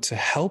antidote to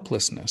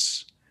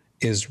helplessness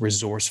is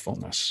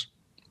resourcefulness.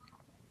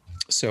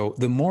 So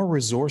the more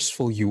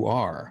resourceful you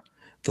are,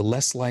 the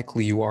less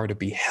likely you are to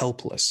be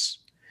helpless.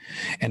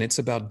 And it's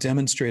about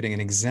demonstrating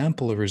an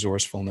example of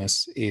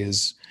resourcefulness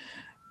is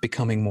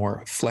becoming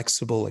more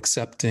flexible,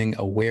 accepting,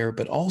 aware,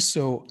 but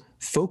also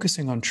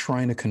focusing on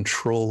trying to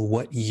control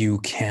what you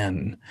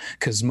can.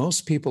 Because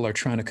most people are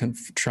trying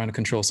to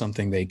control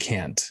something they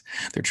can't.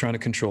 They're trying to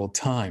control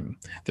time.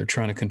 They're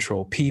trying to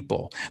control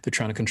people. They're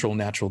trying to control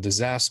natural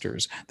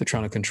disasters. They're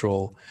trying to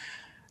control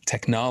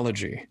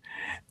technology.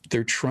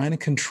 They're trying to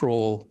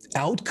control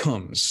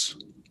outcomes.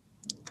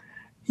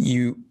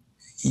 You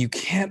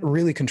can't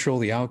really control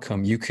the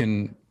outcome. You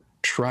can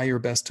try your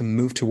best to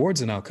move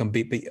towards an outcome,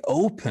 be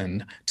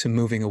open to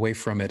moving away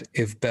from it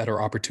if better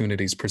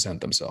opportunities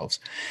present themselves.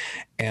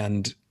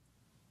 And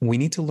we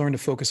need to learn to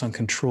focus on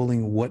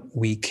controlling what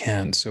we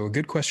can. So a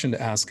good question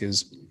to ask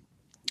is,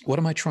 what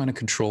am I trying to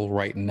control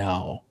right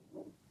now?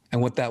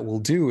 And what that will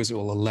do is it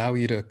will allow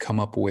you to come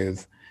up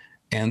with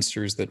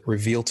answers that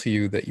reveal to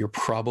you that you're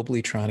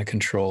probably trying to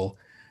control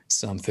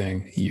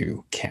something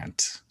you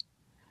can't.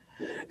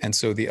 And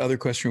so the other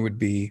question would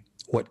be,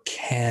 what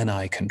can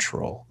I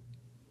control?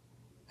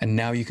 And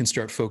now you can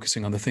start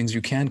focusing on the things you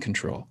can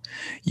control.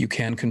 You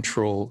can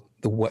control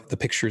the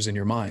pictures in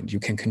your mind. You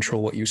can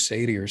control what you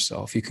say to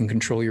yourself. You can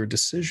control your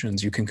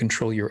decisions. You can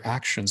control your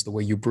actions, the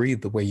way you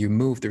breathe, the way you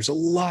move. There's a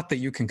lot that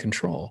you can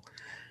control.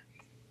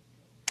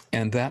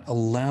 And that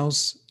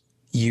allows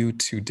you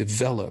to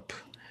develop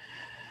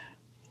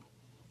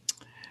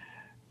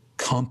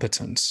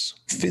competence,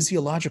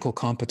 physiological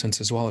competence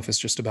as well, if it's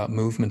just about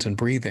movement and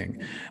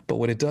breathing. But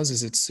what it does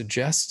is it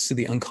suggests to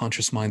the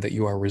unconscious mind that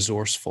you are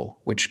resourceful,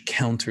 which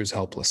counters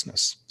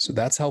helplessness. So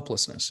that's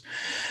helplessness.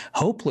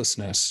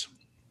 Hopelessness,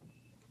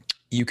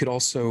 you could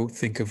also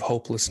think of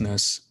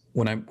hopelessness,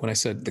 when I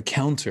said the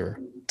counter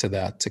to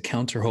that, to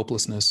counter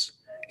hopelessness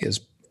is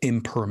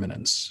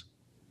impermanence.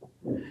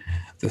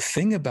 The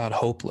thing about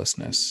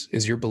hopelessness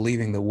is you're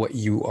believing that what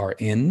you are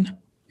in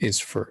is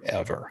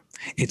forever.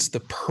 It's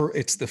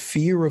the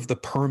fear of the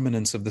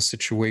permanence of the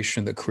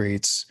situation that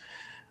creates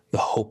the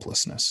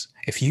hopelessness.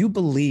 If you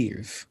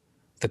believe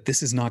that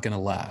this is not going to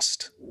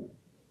last,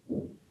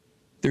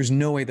 there's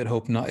no way that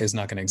hope is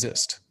not going to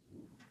exist.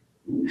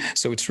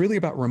 So it's really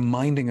about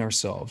reminding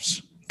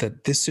ourselves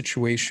that this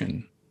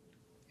situation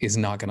is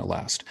not going to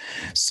last.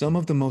 Some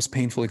of the most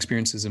painful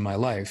experiences in my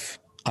life,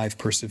 I've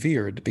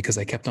persevered because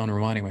I kept on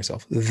reminding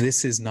myself,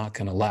 this is not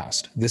going to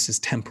last. This is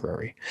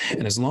temporary.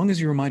 And as long as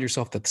you remind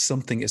yourself that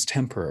something is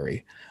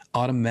temporary,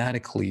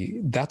 automatically,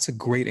 that's a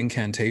great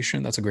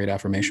incantation. That's a great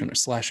affirmation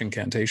 /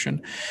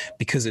 incantation,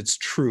 because it's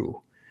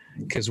true.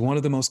 Because one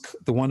of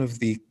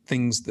the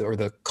things or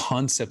the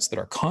concepts that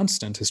are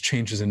constant is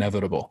change is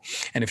inevitable.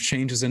 And if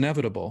change is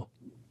inevitable,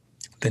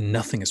 then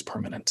nothing is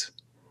permanent.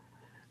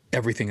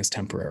 Everything is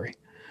temporary.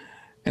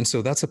 And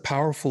so that's a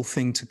powerful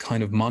thing to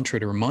kind of mantra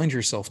to remind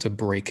yourself to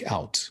break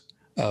out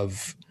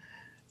of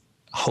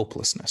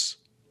hopelessness.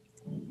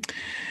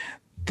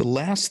 The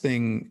last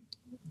thing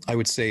I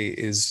would say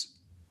is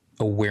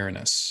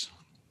awareness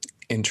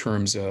in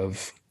terms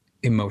of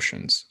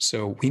emotions.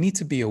 So we need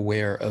to be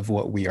aware of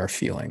what we are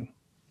feeling.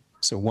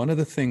 So one of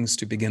the things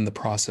to begin the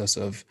process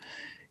of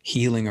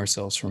healing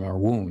ourselves from our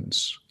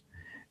wounds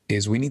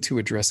is we need to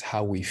address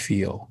how we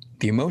feel.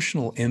 The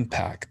emotional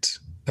impact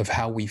of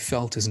how we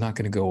felt is not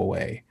going to go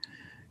away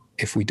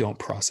if we don't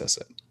process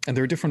it. And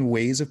there are different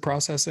ways of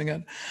processing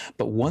it,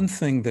 but one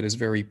thing that is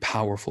very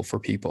powerful for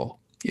people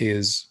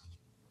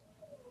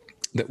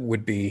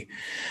would be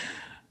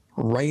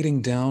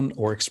writing down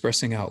or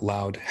expressing out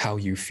loud how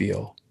you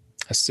feel.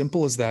 As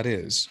simple as that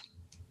is,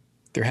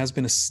 there has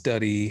been a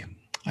study,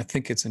 I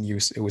think it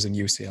was in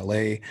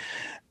UCLA,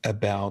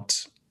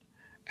 about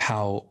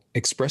how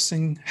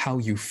expressing how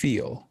you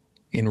feel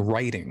in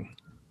writing,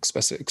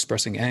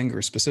 expressing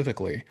anger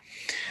specifically,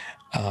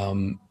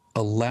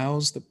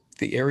 allows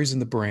the areas in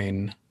the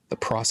brain that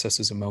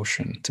processes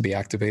emotion to be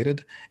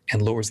activated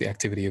and lowers the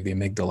activity of the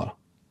amygdala,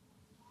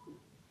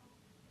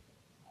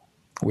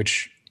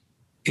 which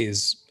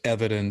is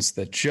evidence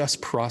that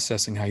just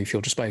processing how you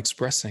feel, just by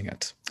expressing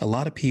it. A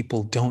lot of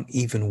people don't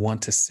even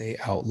want to say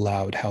out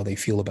loud how they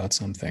feel about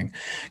something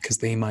because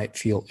they might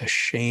feel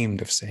ashamed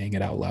of saying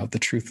it out loud. The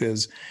truth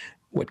is,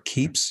 what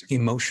keeps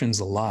emotions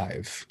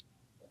alive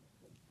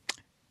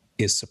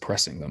is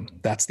suppressing them.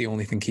 That's the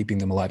only thing keeping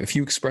them alive. If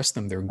you express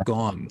them, they're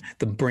gone.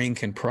 The brain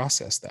can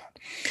process that.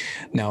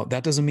 Now,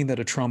 that doesn't mean that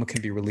a trauma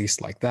can be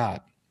released like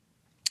that,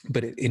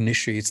 but it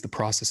initiates the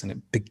process and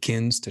it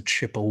begins to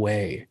chip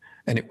away,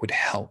 and it would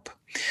help.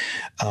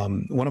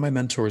 One of my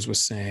mentors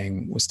was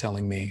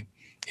telling me,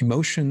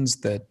 emotions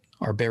that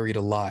are buried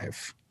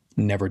alive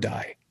never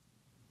die.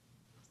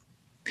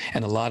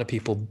 And a lot of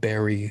people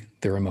bury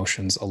their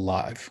emotions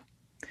alive,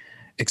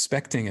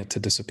 expecting it to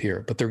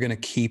disappear, but they're going to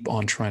keep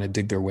on trying to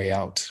dig their way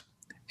out.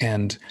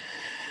 And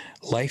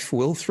life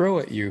will throw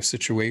at you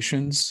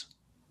situations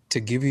to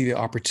give you the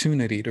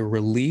opportunity to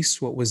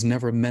release what was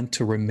never meant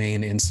to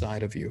remain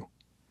inside of you,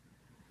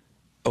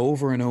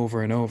 over and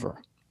over and over.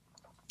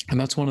 And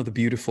that's one of the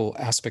beautiful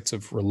aspects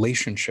of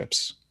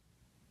relationships.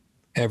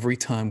 every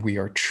time we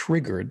are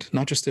triggered,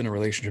 not just in a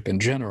relationship in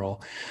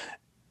general,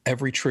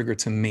 every trigger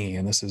to me,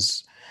 and this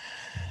is,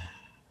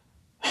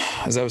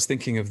 as I was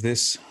thinking of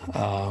this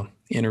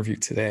interview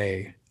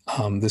today,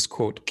 this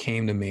quote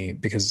came to me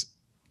because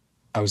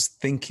I was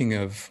thinking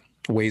of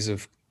ways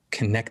of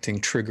connecting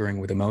triggering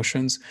with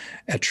emotions.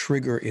 A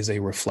trigger is a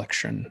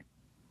reflection.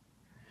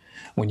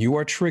 When you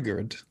are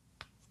triggered,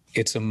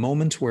 it's a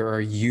moment where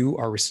you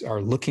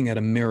are looking at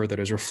a mirror that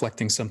is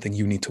reflecting something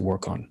you need to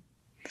work on.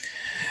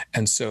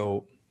 And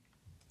so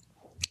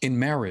in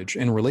marriage,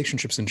 in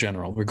relationships in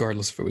general,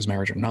 regardless if it was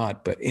marriage or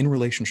not, but in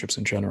relationships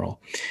in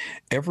general,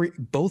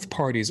 both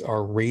parties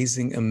are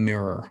raising a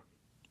mirror,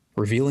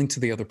 revealing to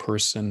the other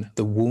person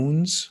the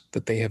wounds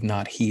that they have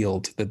not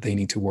healed that they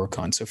need to work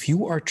on. So if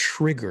you are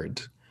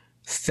triggered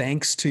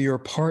thanks to your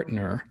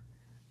partner,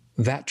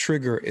 that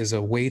trigger is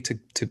a way to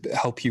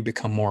help you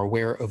become more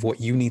aware of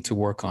what you need to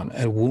work on,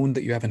 a wound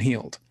that you haven't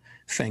healed,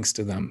 thanks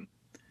to them.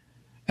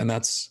 And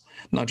that's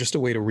not just a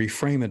way to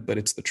reframe it, but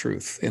it's the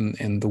truth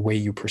in the way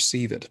you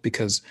perceive it,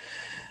 because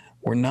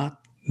we're not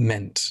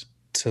meant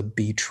to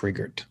be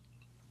triggered,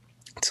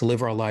 to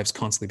live our lives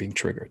constantly being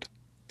triggered.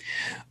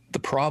 The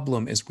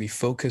problem is we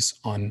focus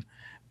on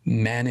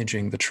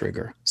managing the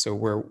trigger. So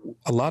where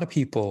a lot of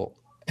people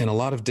and a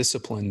lot of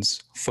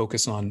disciplines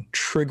focus on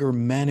trigger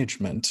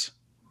management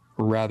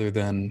rather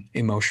than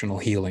emotional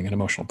healing and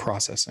emotional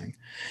processing.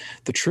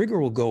 The trigger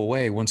will go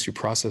away once you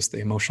process the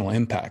emotional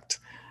impact,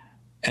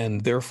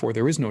 and therefore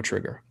there is no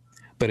trigger.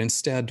 But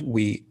instead,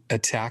 we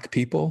attack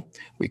people,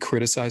 we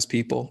criticize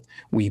people,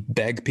 we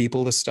beg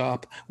people to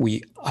stop,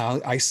 we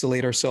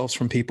isolate ourselves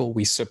from people,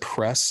 we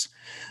suppress.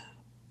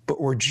 But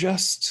we're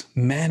just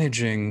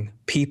managing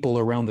people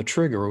around the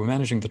trigger. We're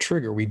managing the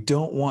trigger. We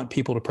don't want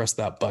people to press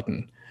that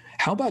button.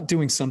 How about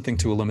doing something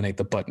to eliminate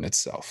the button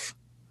itself?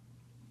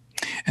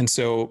 And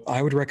so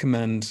I would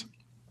recommend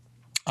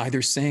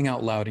either saying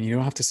out loud, and you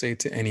don't have to say it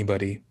to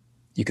anybody.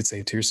 You could say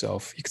it to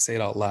yourself. You could say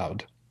it out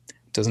loud.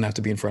 It doesn't have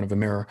to be in front of a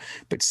mirror,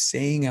 but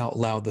saying out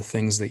loud the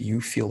things that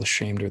you feel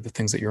ashamed or the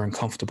things that you're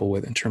uncomfortable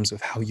with in terms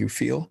of how you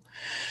feel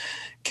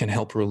can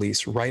help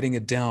release. Writing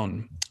it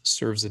down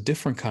serves a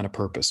different kind of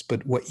purpose,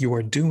 but what you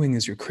are doing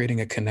is you're creating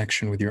a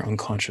connection with your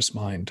unconscious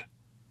mind,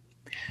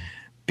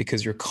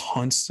 because you're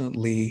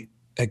constantly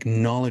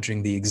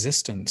acknowledging the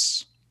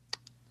existence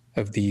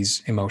of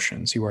these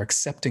emotions. You are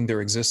accepting their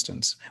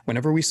existence.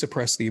 Whenever we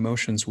suppress the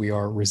emotions, we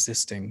are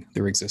resisting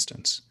their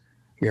existence.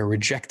 We are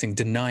rejecting,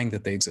 denying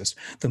that they exist.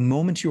 The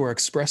moment you are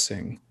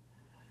expressing,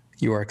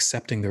 you are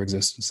accepting their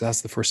existence.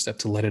 That's the first step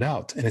to let it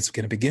out, and it's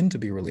going to begin to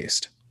be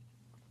released.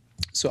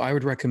 So I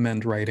would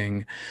recommend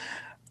writing,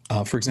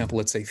 for example,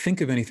 let's say,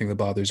 think of anything that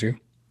bothers you,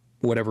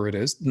 whatever it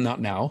is, not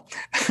now,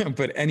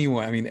 but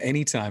anyone, I mean,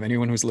 anytime,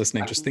 anyone who's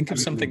listening, just think of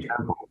something.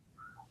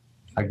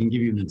 I can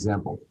give you an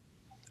example.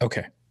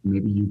 Okay.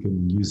 Maybe you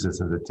can use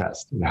this as a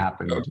test. It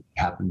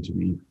happened to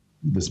me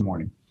this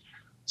morning.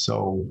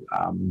 So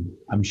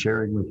I'm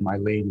sharing with my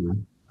lady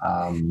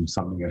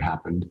something that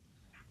happened,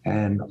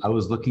 and I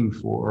was looking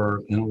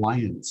for an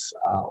alliance.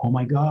 Oh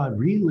my God,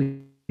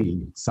 really?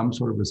 Some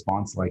sort of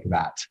response like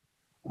that.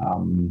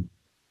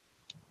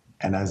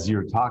 And as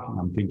you're talking,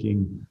 I'm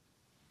thinking,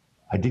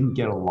 I didn't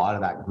get a lot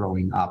of that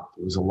growing up.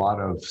 It was a lot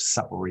of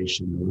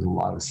separation. There was a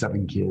lot of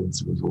 7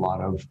 kids. It was a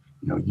lot of,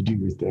 you do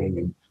your thing,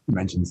 and you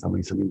mentioned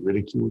somebody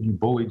ridiculed you,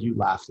 bullied you,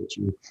 laughed at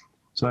you.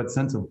 So that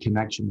sense of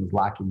connection was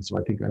lacking. So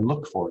I think I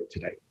looked for it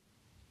today.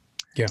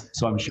 Yeah.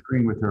 So I'm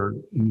sharing with her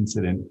an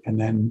incident, and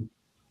then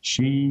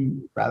she,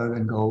 rather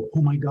than go,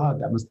 oh my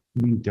God, that must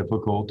have been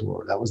difficult,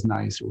 or that was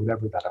nice, or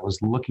whatever that I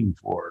was looking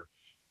for,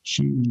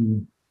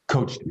 she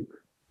coached me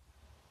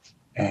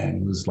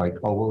and was like,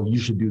 oh, well, you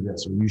should do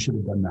this, or you should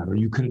have done that, or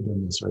you could have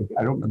done this, or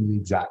I don't remember the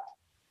exact.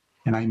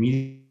 And I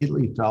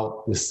immediately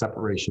felt this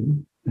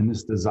separation and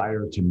this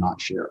desire to not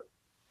share.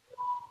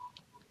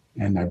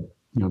 And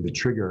the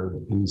trigger.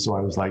 And so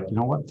I was like, you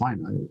know what,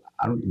 fine.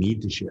 I don't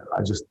need to share.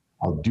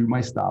 I'll do my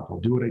stuff. I'll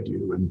do what I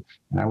do. And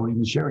I won't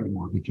even share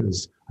anymore,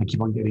 because I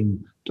keep on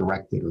getting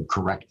directed or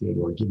corrected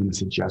or given a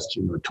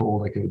suggestion or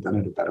told I could have done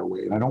it a better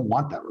way. And I don't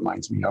want that.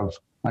 Reminds me of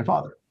my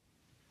father.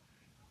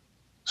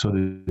 So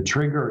the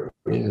trigger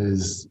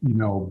is,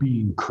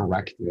 being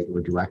corrected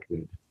or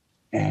directed.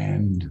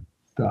 And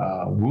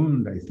the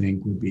wound, I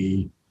think, would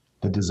be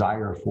the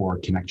desire for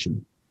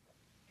connection.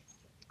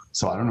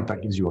 So I don't know if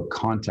that gives you a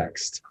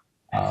context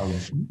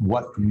of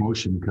what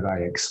emotion could I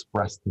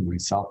express to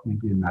myself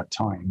maybe in that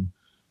time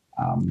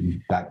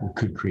that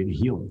could create a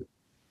healing.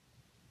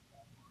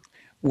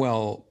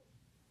 Well,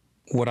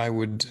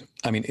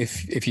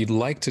 if you'd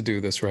like to do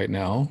this right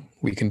now,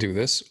 we can do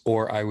this,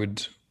 or I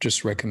would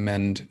just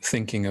recommend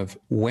thinking of,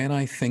 when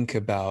I think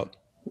about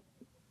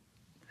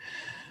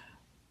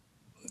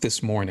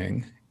this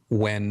morning,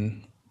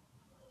 when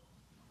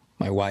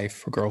my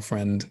wife or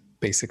girlfriend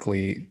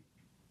basically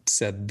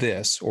said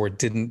this or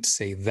didn't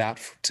say that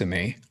to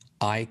me,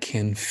 I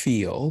can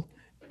feel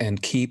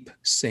and keep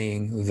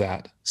saying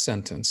that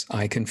sentence.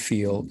 I can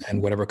feel,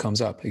 and whatever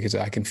comes up, because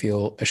I can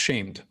feel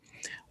ashamed,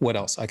 What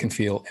else? I can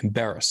feel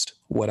embarrassed.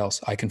 What else?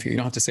 I can feel. You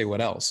don't have to say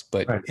what else,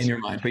 but Right. in your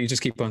mind, but you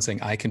just keep on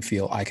saying, I can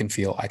feel, I can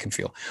feel, I can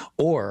feel.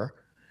 Or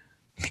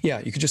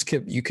yeah, you could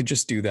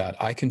just do that.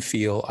 I can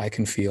feel, I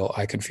can feel,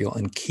 I can feel,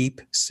 and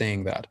keep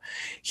saying that.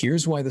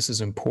 Here's why this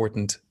is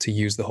important to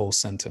use the whole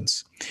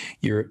sentence.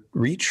 You're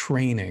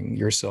retraining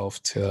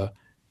yourself to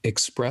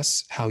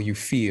express how you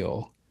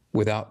feel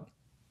without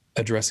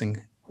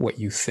addressing what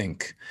you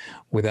think,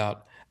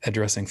 without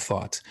addressing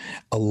thought.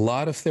 A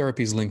lot of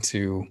therapy is linked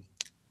to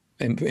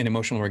in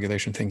emotional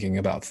regulation, thinking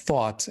about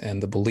thought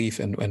and the belief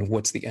and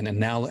what's the, and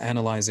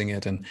analyzing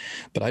it.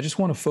 But I just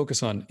want to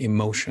focus on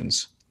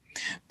emotions,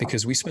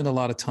 because we spend a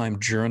lot of time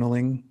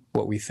journaling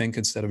what we think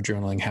instead of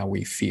journaling how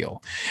we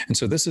feel. And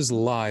so this is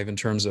live in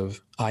terms of,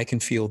 I can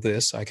feel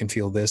this, I can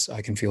feel this,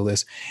 I can feel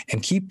this,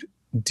 and keep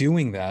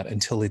doing that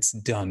until it's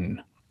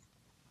done.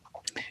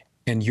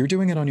 And you're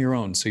doing it on your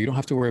own, so you don't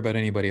have to worry about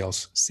anybody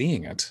else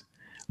seeing it,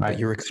 but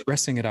you're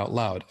expressing it out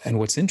loud. And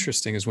what's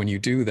interesting is when you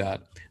do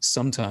that,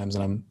 sometimes,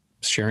 and I'm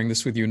sharing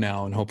this with you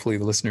now, and hopefully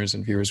the listeners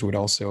and viewers would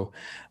also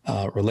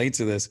relate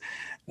to this,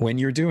 when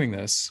you're doing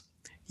this,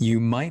 you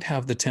might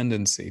have the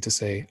tendency to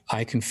say,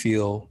 I can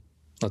feel,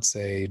 let's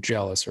say,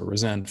 jealous or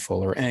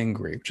resentful or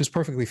angry, which is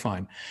perfectly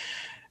fine.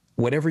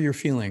 Whatever you're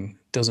feeling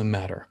doesn't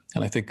matter.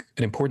 And I think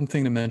an important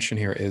thing to mention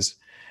here is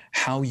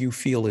how you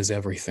feel is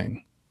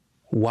everything.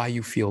 Why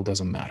you feel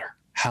doesn't matter.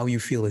 How you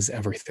feel is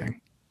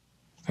everything.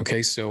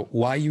 Okay, so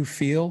why you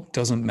feel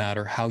doesn't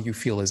matter. How you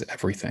feel is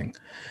everything.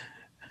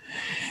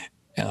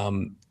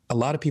 A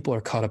lot of people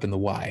are caught up in the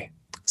why.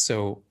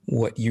 So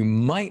what you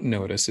might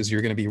notice is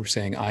you're going to be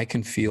saying, I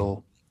can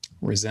feel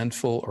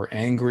resentful or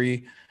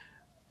angry.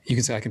 You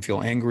can say, I can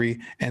feel angry.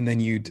 And then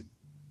you'd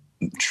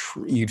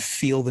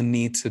feel the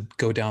need to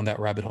go down that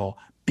rabbit hole.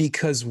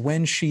 Because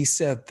when she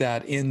said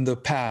that in the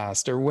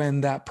past, or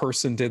when that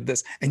person did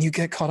this, and you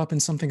get caught up in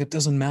something that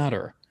doesn't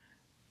matter.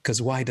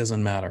 Because why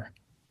doesn't matter?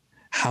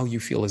 How you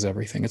feel is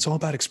everything. It's all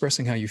about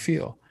expressing how you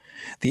feel.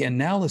 The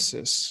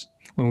analysis,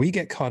 when we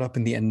get caught up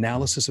in the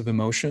analysis of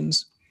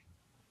emotions,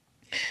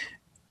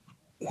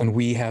 when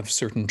we have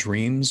certain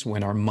dreams,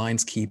 when our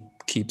minds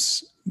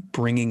keeps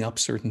bringing up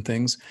certain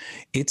things,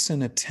 it's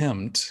an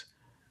attempt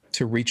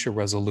to reach a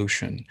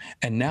resolution.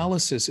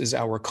 Analysis is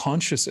our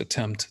conscious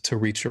attempt to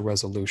reach a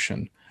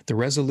resolution. The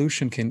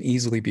resolution can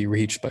easily be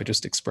reached by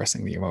just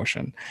expressing the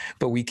emotion,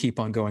 but we keep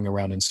on going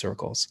around in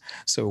circles.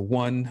 So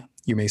one,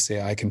 you may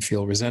say, I can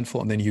feel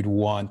resentful, and then you'd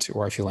want to,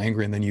 or I feel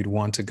angry, and then you'd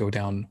want to go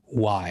down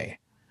why.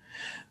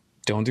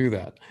 Don't do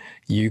that.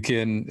 You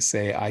can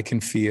say, I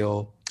can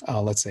feel,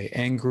 let's say,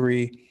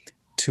 angry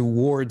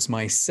towards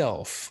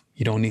myself.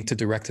 You don't need to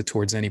direct it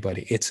towards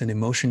anybody. It's an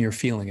emotion you're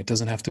feeling. It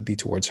doesn't have to be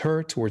towards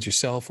her, towards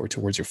yourself, or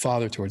towards your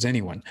father, towards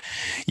anyone.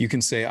 You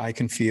can say, I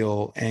can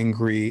feel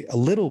angry, a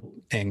little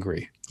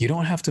angry. You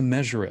don't have to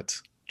measure it.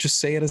 Just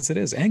say it as it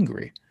is,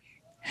 angry.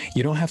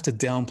 You don't have to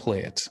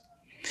downplay it.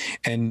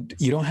 And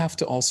you don't have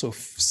to also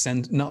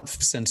not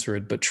censor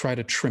it, but try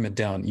to trim it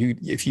down.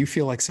 If you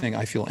feel like saying,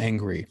 I feel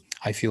angry,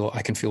 I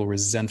can feel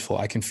resentful,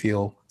 I can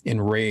feel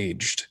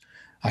enraged,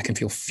 I can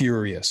feel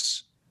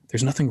furious.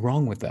 There's nothing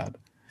wrong with that.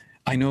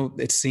 I know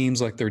it seems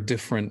like they're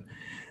different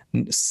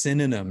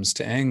synonyms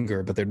to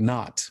anger, but they're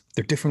not.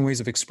 They're different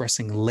ways of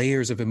expressing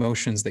layers of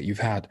emotions that you've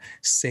had.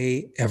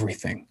 Say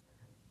everything,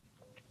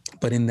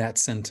 but in that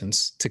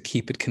sentence, to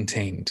keep it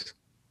contained,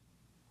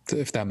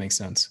 if that makes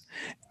sense.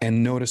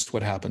 And notice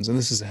what happens. And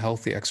this is a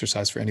healthy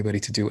exercise for anybody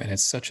to do. And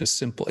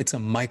it's a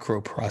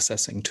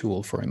micro-processing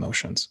tool for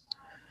emotions.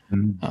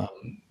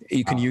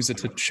 You can use it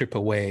to chip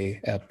away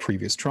at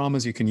previous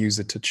traumas. You can use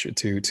it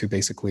to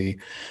basically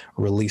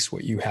release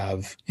what you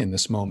have in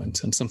this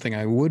moment. And something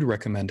I would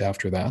recommend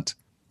after that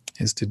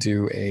is to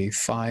do a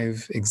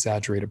 5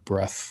 exaggerated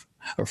breath,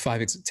 or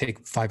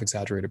take 5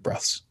 exaggerated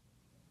breaths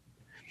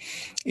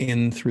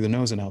in through the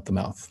nose and out the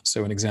mouth.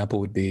 So an example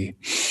would be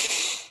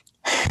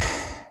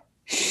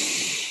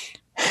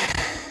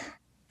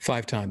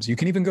 5 times. You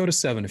can even go to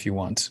 7 if you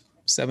want.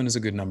 7 is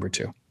a good number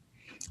too.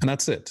 And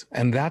that's it.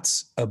 And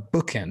that's a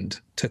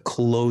bookend to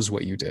close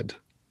what you did.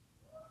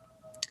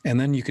 And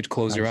then you could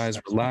close your eyes,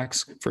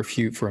 relax for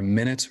a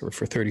minute or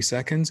for 30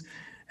 seconds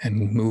and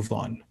move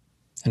on.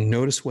 And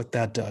notice what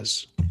that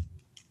does.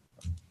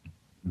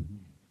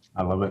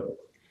 I love it.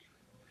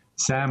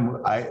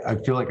 Sam, I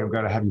feel like I've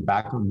got to have you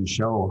back on the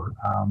show.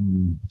 I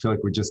feel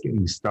like we're just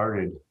getting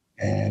started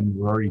and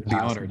we're already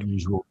past the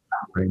usual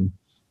frame.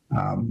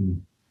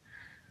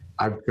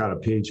 I've got a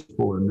page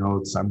full of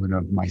notes. I'm going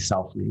to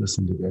myself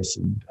re-listen to this,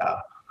 and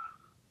I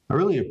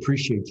really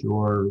appreciate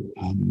your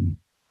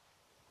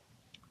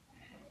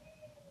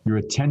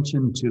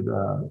attention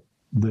to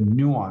the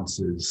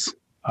nuances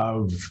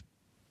of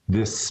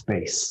this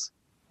space,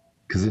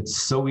 because it's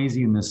so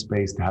easy in this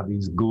space to have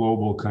these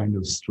global kind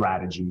of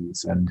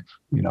strategies and,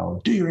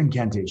 do your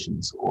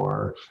incantations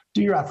or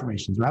do your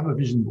affirmations or have a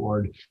vision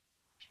board,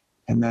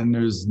 and then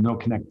there's no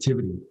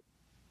connectivity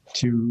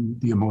to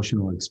the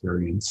emotional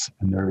experience,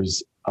 and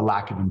there's a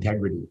lack of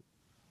integrity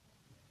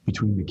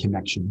between the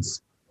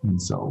connections. And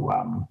so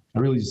I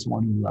really just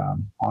want to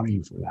honor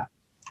you for that.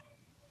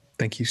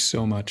 Thank you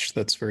so much.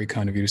 That's very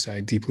kind of you to say. I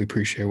deeply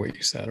appreciate what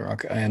you said,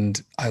 Rock.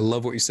 And I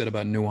love what you said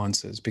about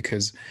nuances,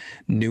 because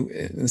in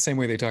the same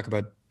way they talk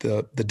about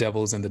the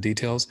devils and the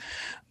details,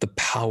 the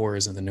power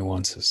is in the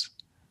nuances.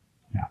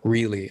 Yeah.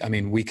 Really, I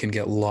mean, we can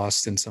get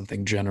lost in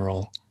something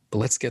general, but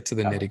let's get to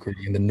the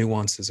nitty-gritty and the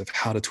nuances of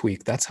how to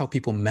tweak. That's how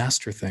people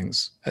master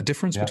things. A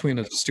difference between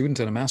a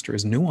student and a master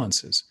is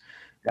nuances.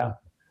 Yeah.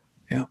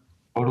 Yeah.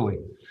 Totally.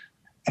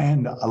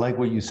 And I like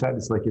what you said.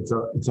 It's like it's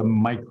a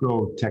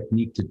micro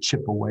technique to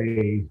chip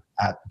away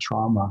at the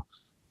trauma.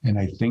 And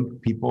I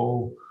think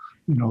people,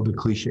 the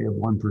cliche of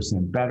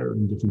 1% better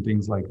and different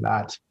things like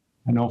that.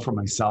 I know for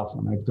myself,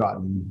 when I've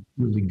gotten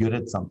really good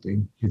at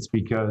something, it's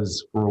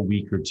because for a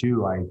week or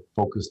two, I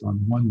focused on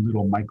one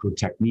little micro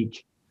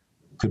technique.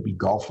 It could be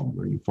golfing,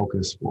 where you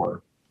focus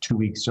for 2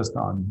 weeks just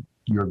on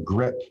your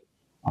grip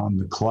on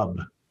the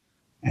club.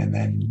 And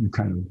then you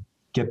kind of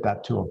get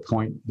that to a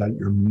point that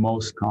you're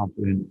most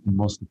confident and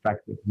most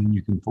effective, and then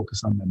you can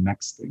focus on the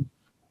next thing.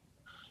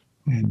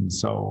 And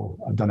so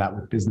I've done that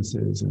with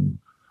businesses, and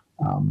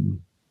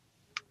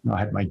I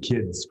had my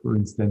kids, for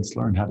instance,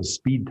 learn how to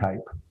speed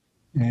type,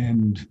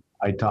 and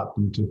I taught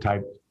them to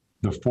type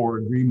the 4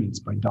 Agreements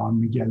by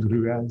Don Miguel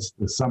Ruiz,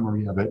 the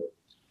summary of it.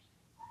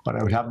 But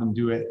I would have them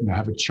do it, and I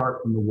have a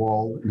chart on the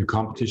wall in a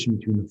competition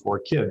between the 4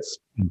 kids,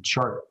 and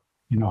chart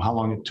how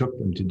long it took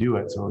them to do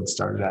it. So it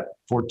started at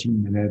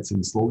 14 minutes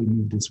and slowly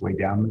moved its way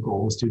down. The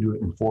goal was to do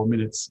it in 4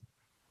 minutes,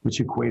 which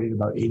equated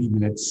about 80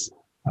 minutes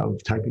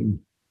of typing.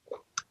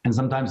 And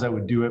sometimes I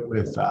would do it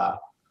with,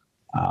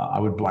 I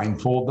would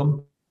blindfold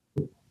them.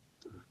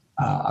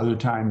 Other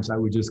times I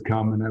would just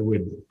come and I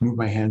would move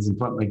my hands in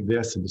front like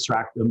this and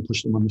distract them,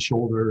 push them on the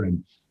shoulder.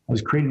 And I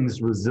was creating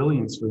this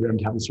resilience for them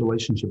to have this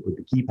relationship with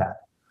the keypad.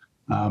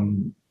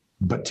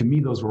 But to me,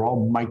 those were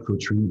all micro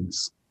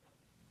trainings.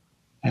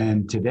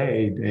 And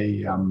today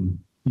it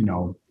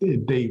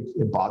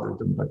bothered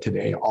them, but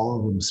today all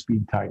of them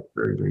speed type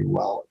very, very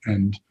well.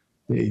 And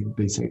they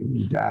say to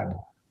me, Dad,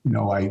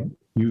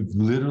 you've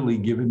literally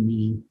given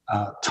me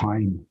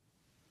time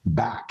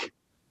back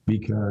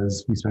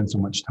because we spend so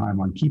much time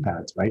on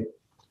keypads, right?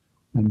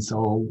 And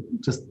so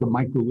just the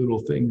micro little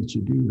thing that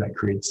you do that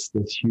creates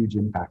this huge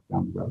impact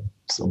down the road.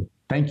 So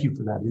thank you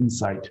for that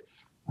insight.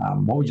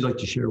 What would you like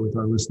to share with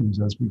our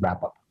listeners as we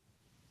wrap up?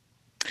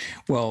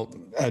 Well,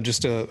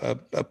 just a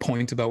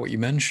point about what you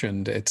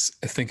mentioned.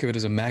 Think of it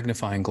as a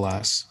magnifying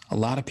glass. A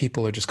lot of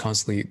people are just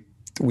constantly,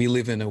 we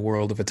live in a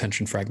world of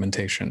attention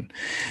fragmentation,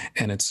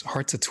 and it's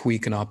hard to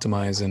tweak and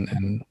optimize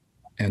and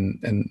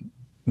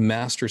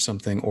master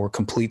something or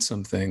complete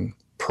something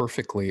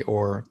perfectly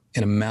or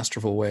in a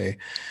masterful way.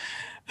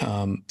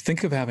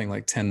 Think of having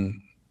like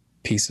 10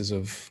 pieces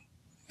of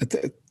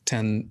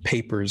 10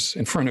 papers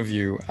in front of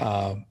you,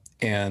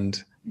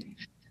 and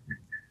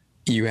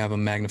you have a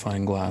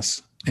magnifying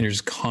glass, and you're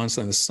just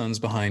constantly, the sun's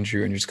behind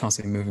you, and you're just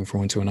constantly moving from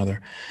one to another.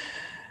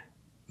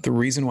 The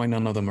reason why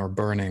none of them are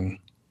burning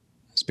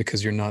is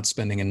because you're not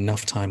spending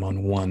enough time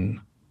on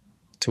one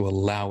to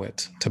allow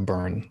it to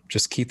burn.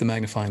 Just keep the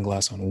magnifying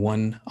glass on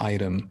one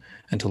item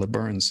until it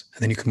burns,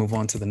 and then you can move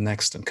on to the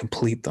next and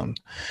complete them.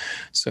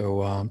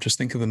 So just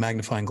think of a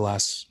magnifying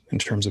glass in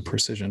terms of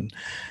precision.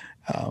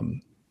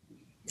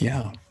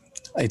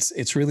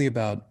 It's really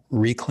about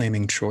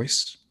reclaiming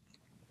choice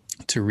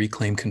to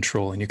reclaim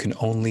control, and you can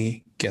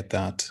only get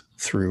that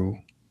through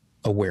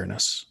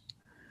awareness.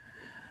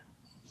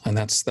 And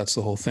that's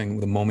the whole thing.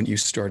 The moment you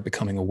start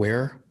becoming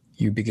aware,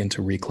 you begin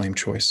to reclaim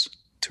choice,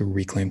 to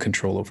reclaim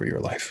control over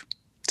your life,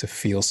 to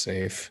feel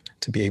safe,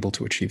 to be able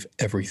to achieve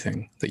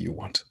everything that you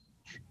want.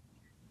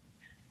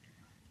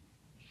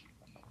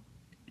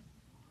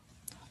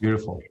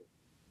 Beautiful.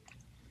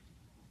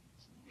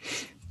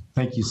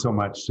 Thank you so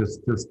much. Just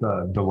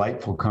a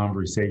delightful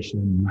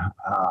conversation.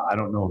 I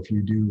don't know if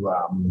you do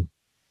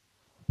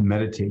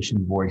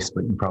meditation voice,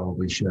 but you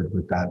probably should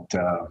with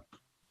that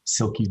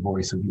silky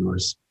voice of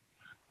yours.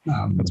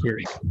 That's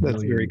very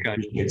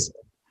kind.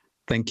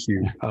 Thank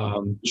you.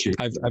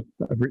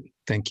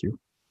 Thank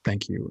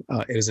you.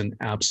 It was an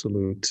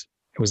absolute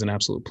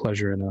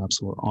pleasure and an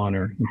absolute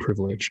honor and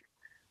privilege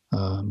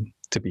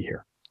to be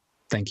here.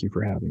 Thank you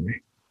for having me.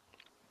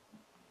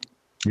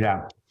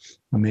 Yeah,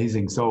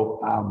 amazing. So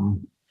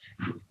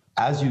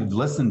as you've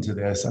listened to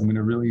this, I'm going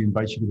to really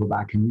invite you to go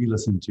back and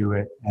re-listen to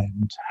it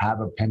and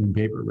have a pen and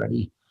paper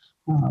ready.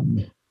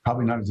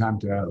 Probably not a time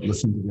to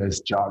listen to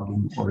this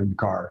jogging or in the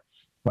car,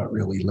 but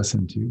really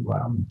listen to.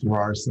 There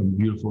are some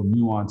beautiful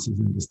nuances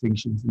and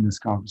distinctions in this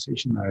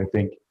conversation that I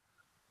think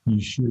you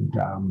should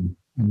and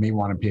may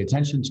want to pay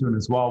attention to. And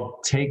as well,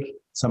 take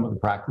some of the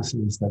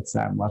practices that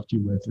Sam left you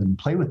with and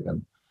play with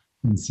them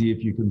and see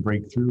if you can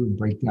break through and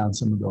break down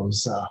some of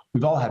those.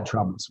 We've all had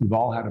traumas. We've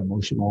all had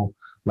emotional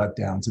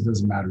letdowns. It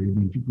doesn't matter.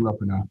 Even if you grew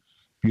up in a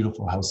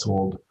beautiful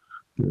household,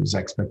 there's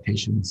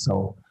expectations.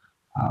 So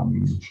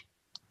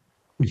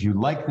if you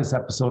like this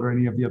episode or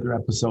any of the other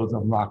episodes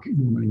of Your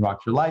Money,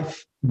 Rock Your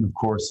Life, and of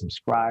course,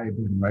 subscribe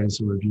and write us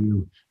a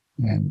review.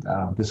 And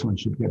this one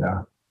should get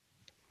a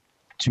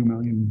 2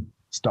 million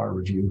star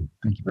review.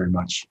 Thank you very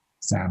much,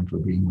 Sam, for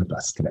being with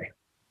us today.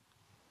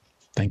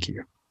 Thank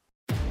you.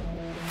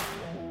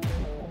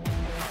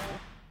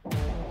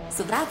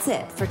 So that's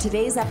it for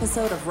today's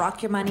episode of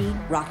Rock Your Money,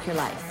 Rock Your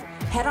Life.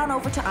 Head on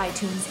over to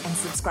iTunes and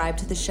subscribe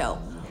to the show.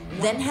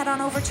 Then head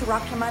on over to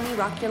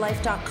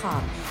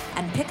rockyourmoneyrockyourlife.com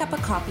and pick up a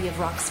copy of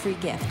Rock's free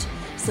gift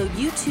so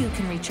you too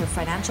can reach your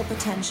financial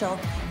potential,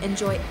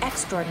 enjoy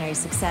extraordinary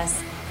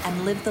success,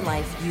 and live the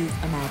life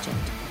you've imagined.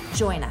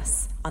 Join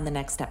us on the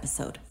next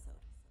episode.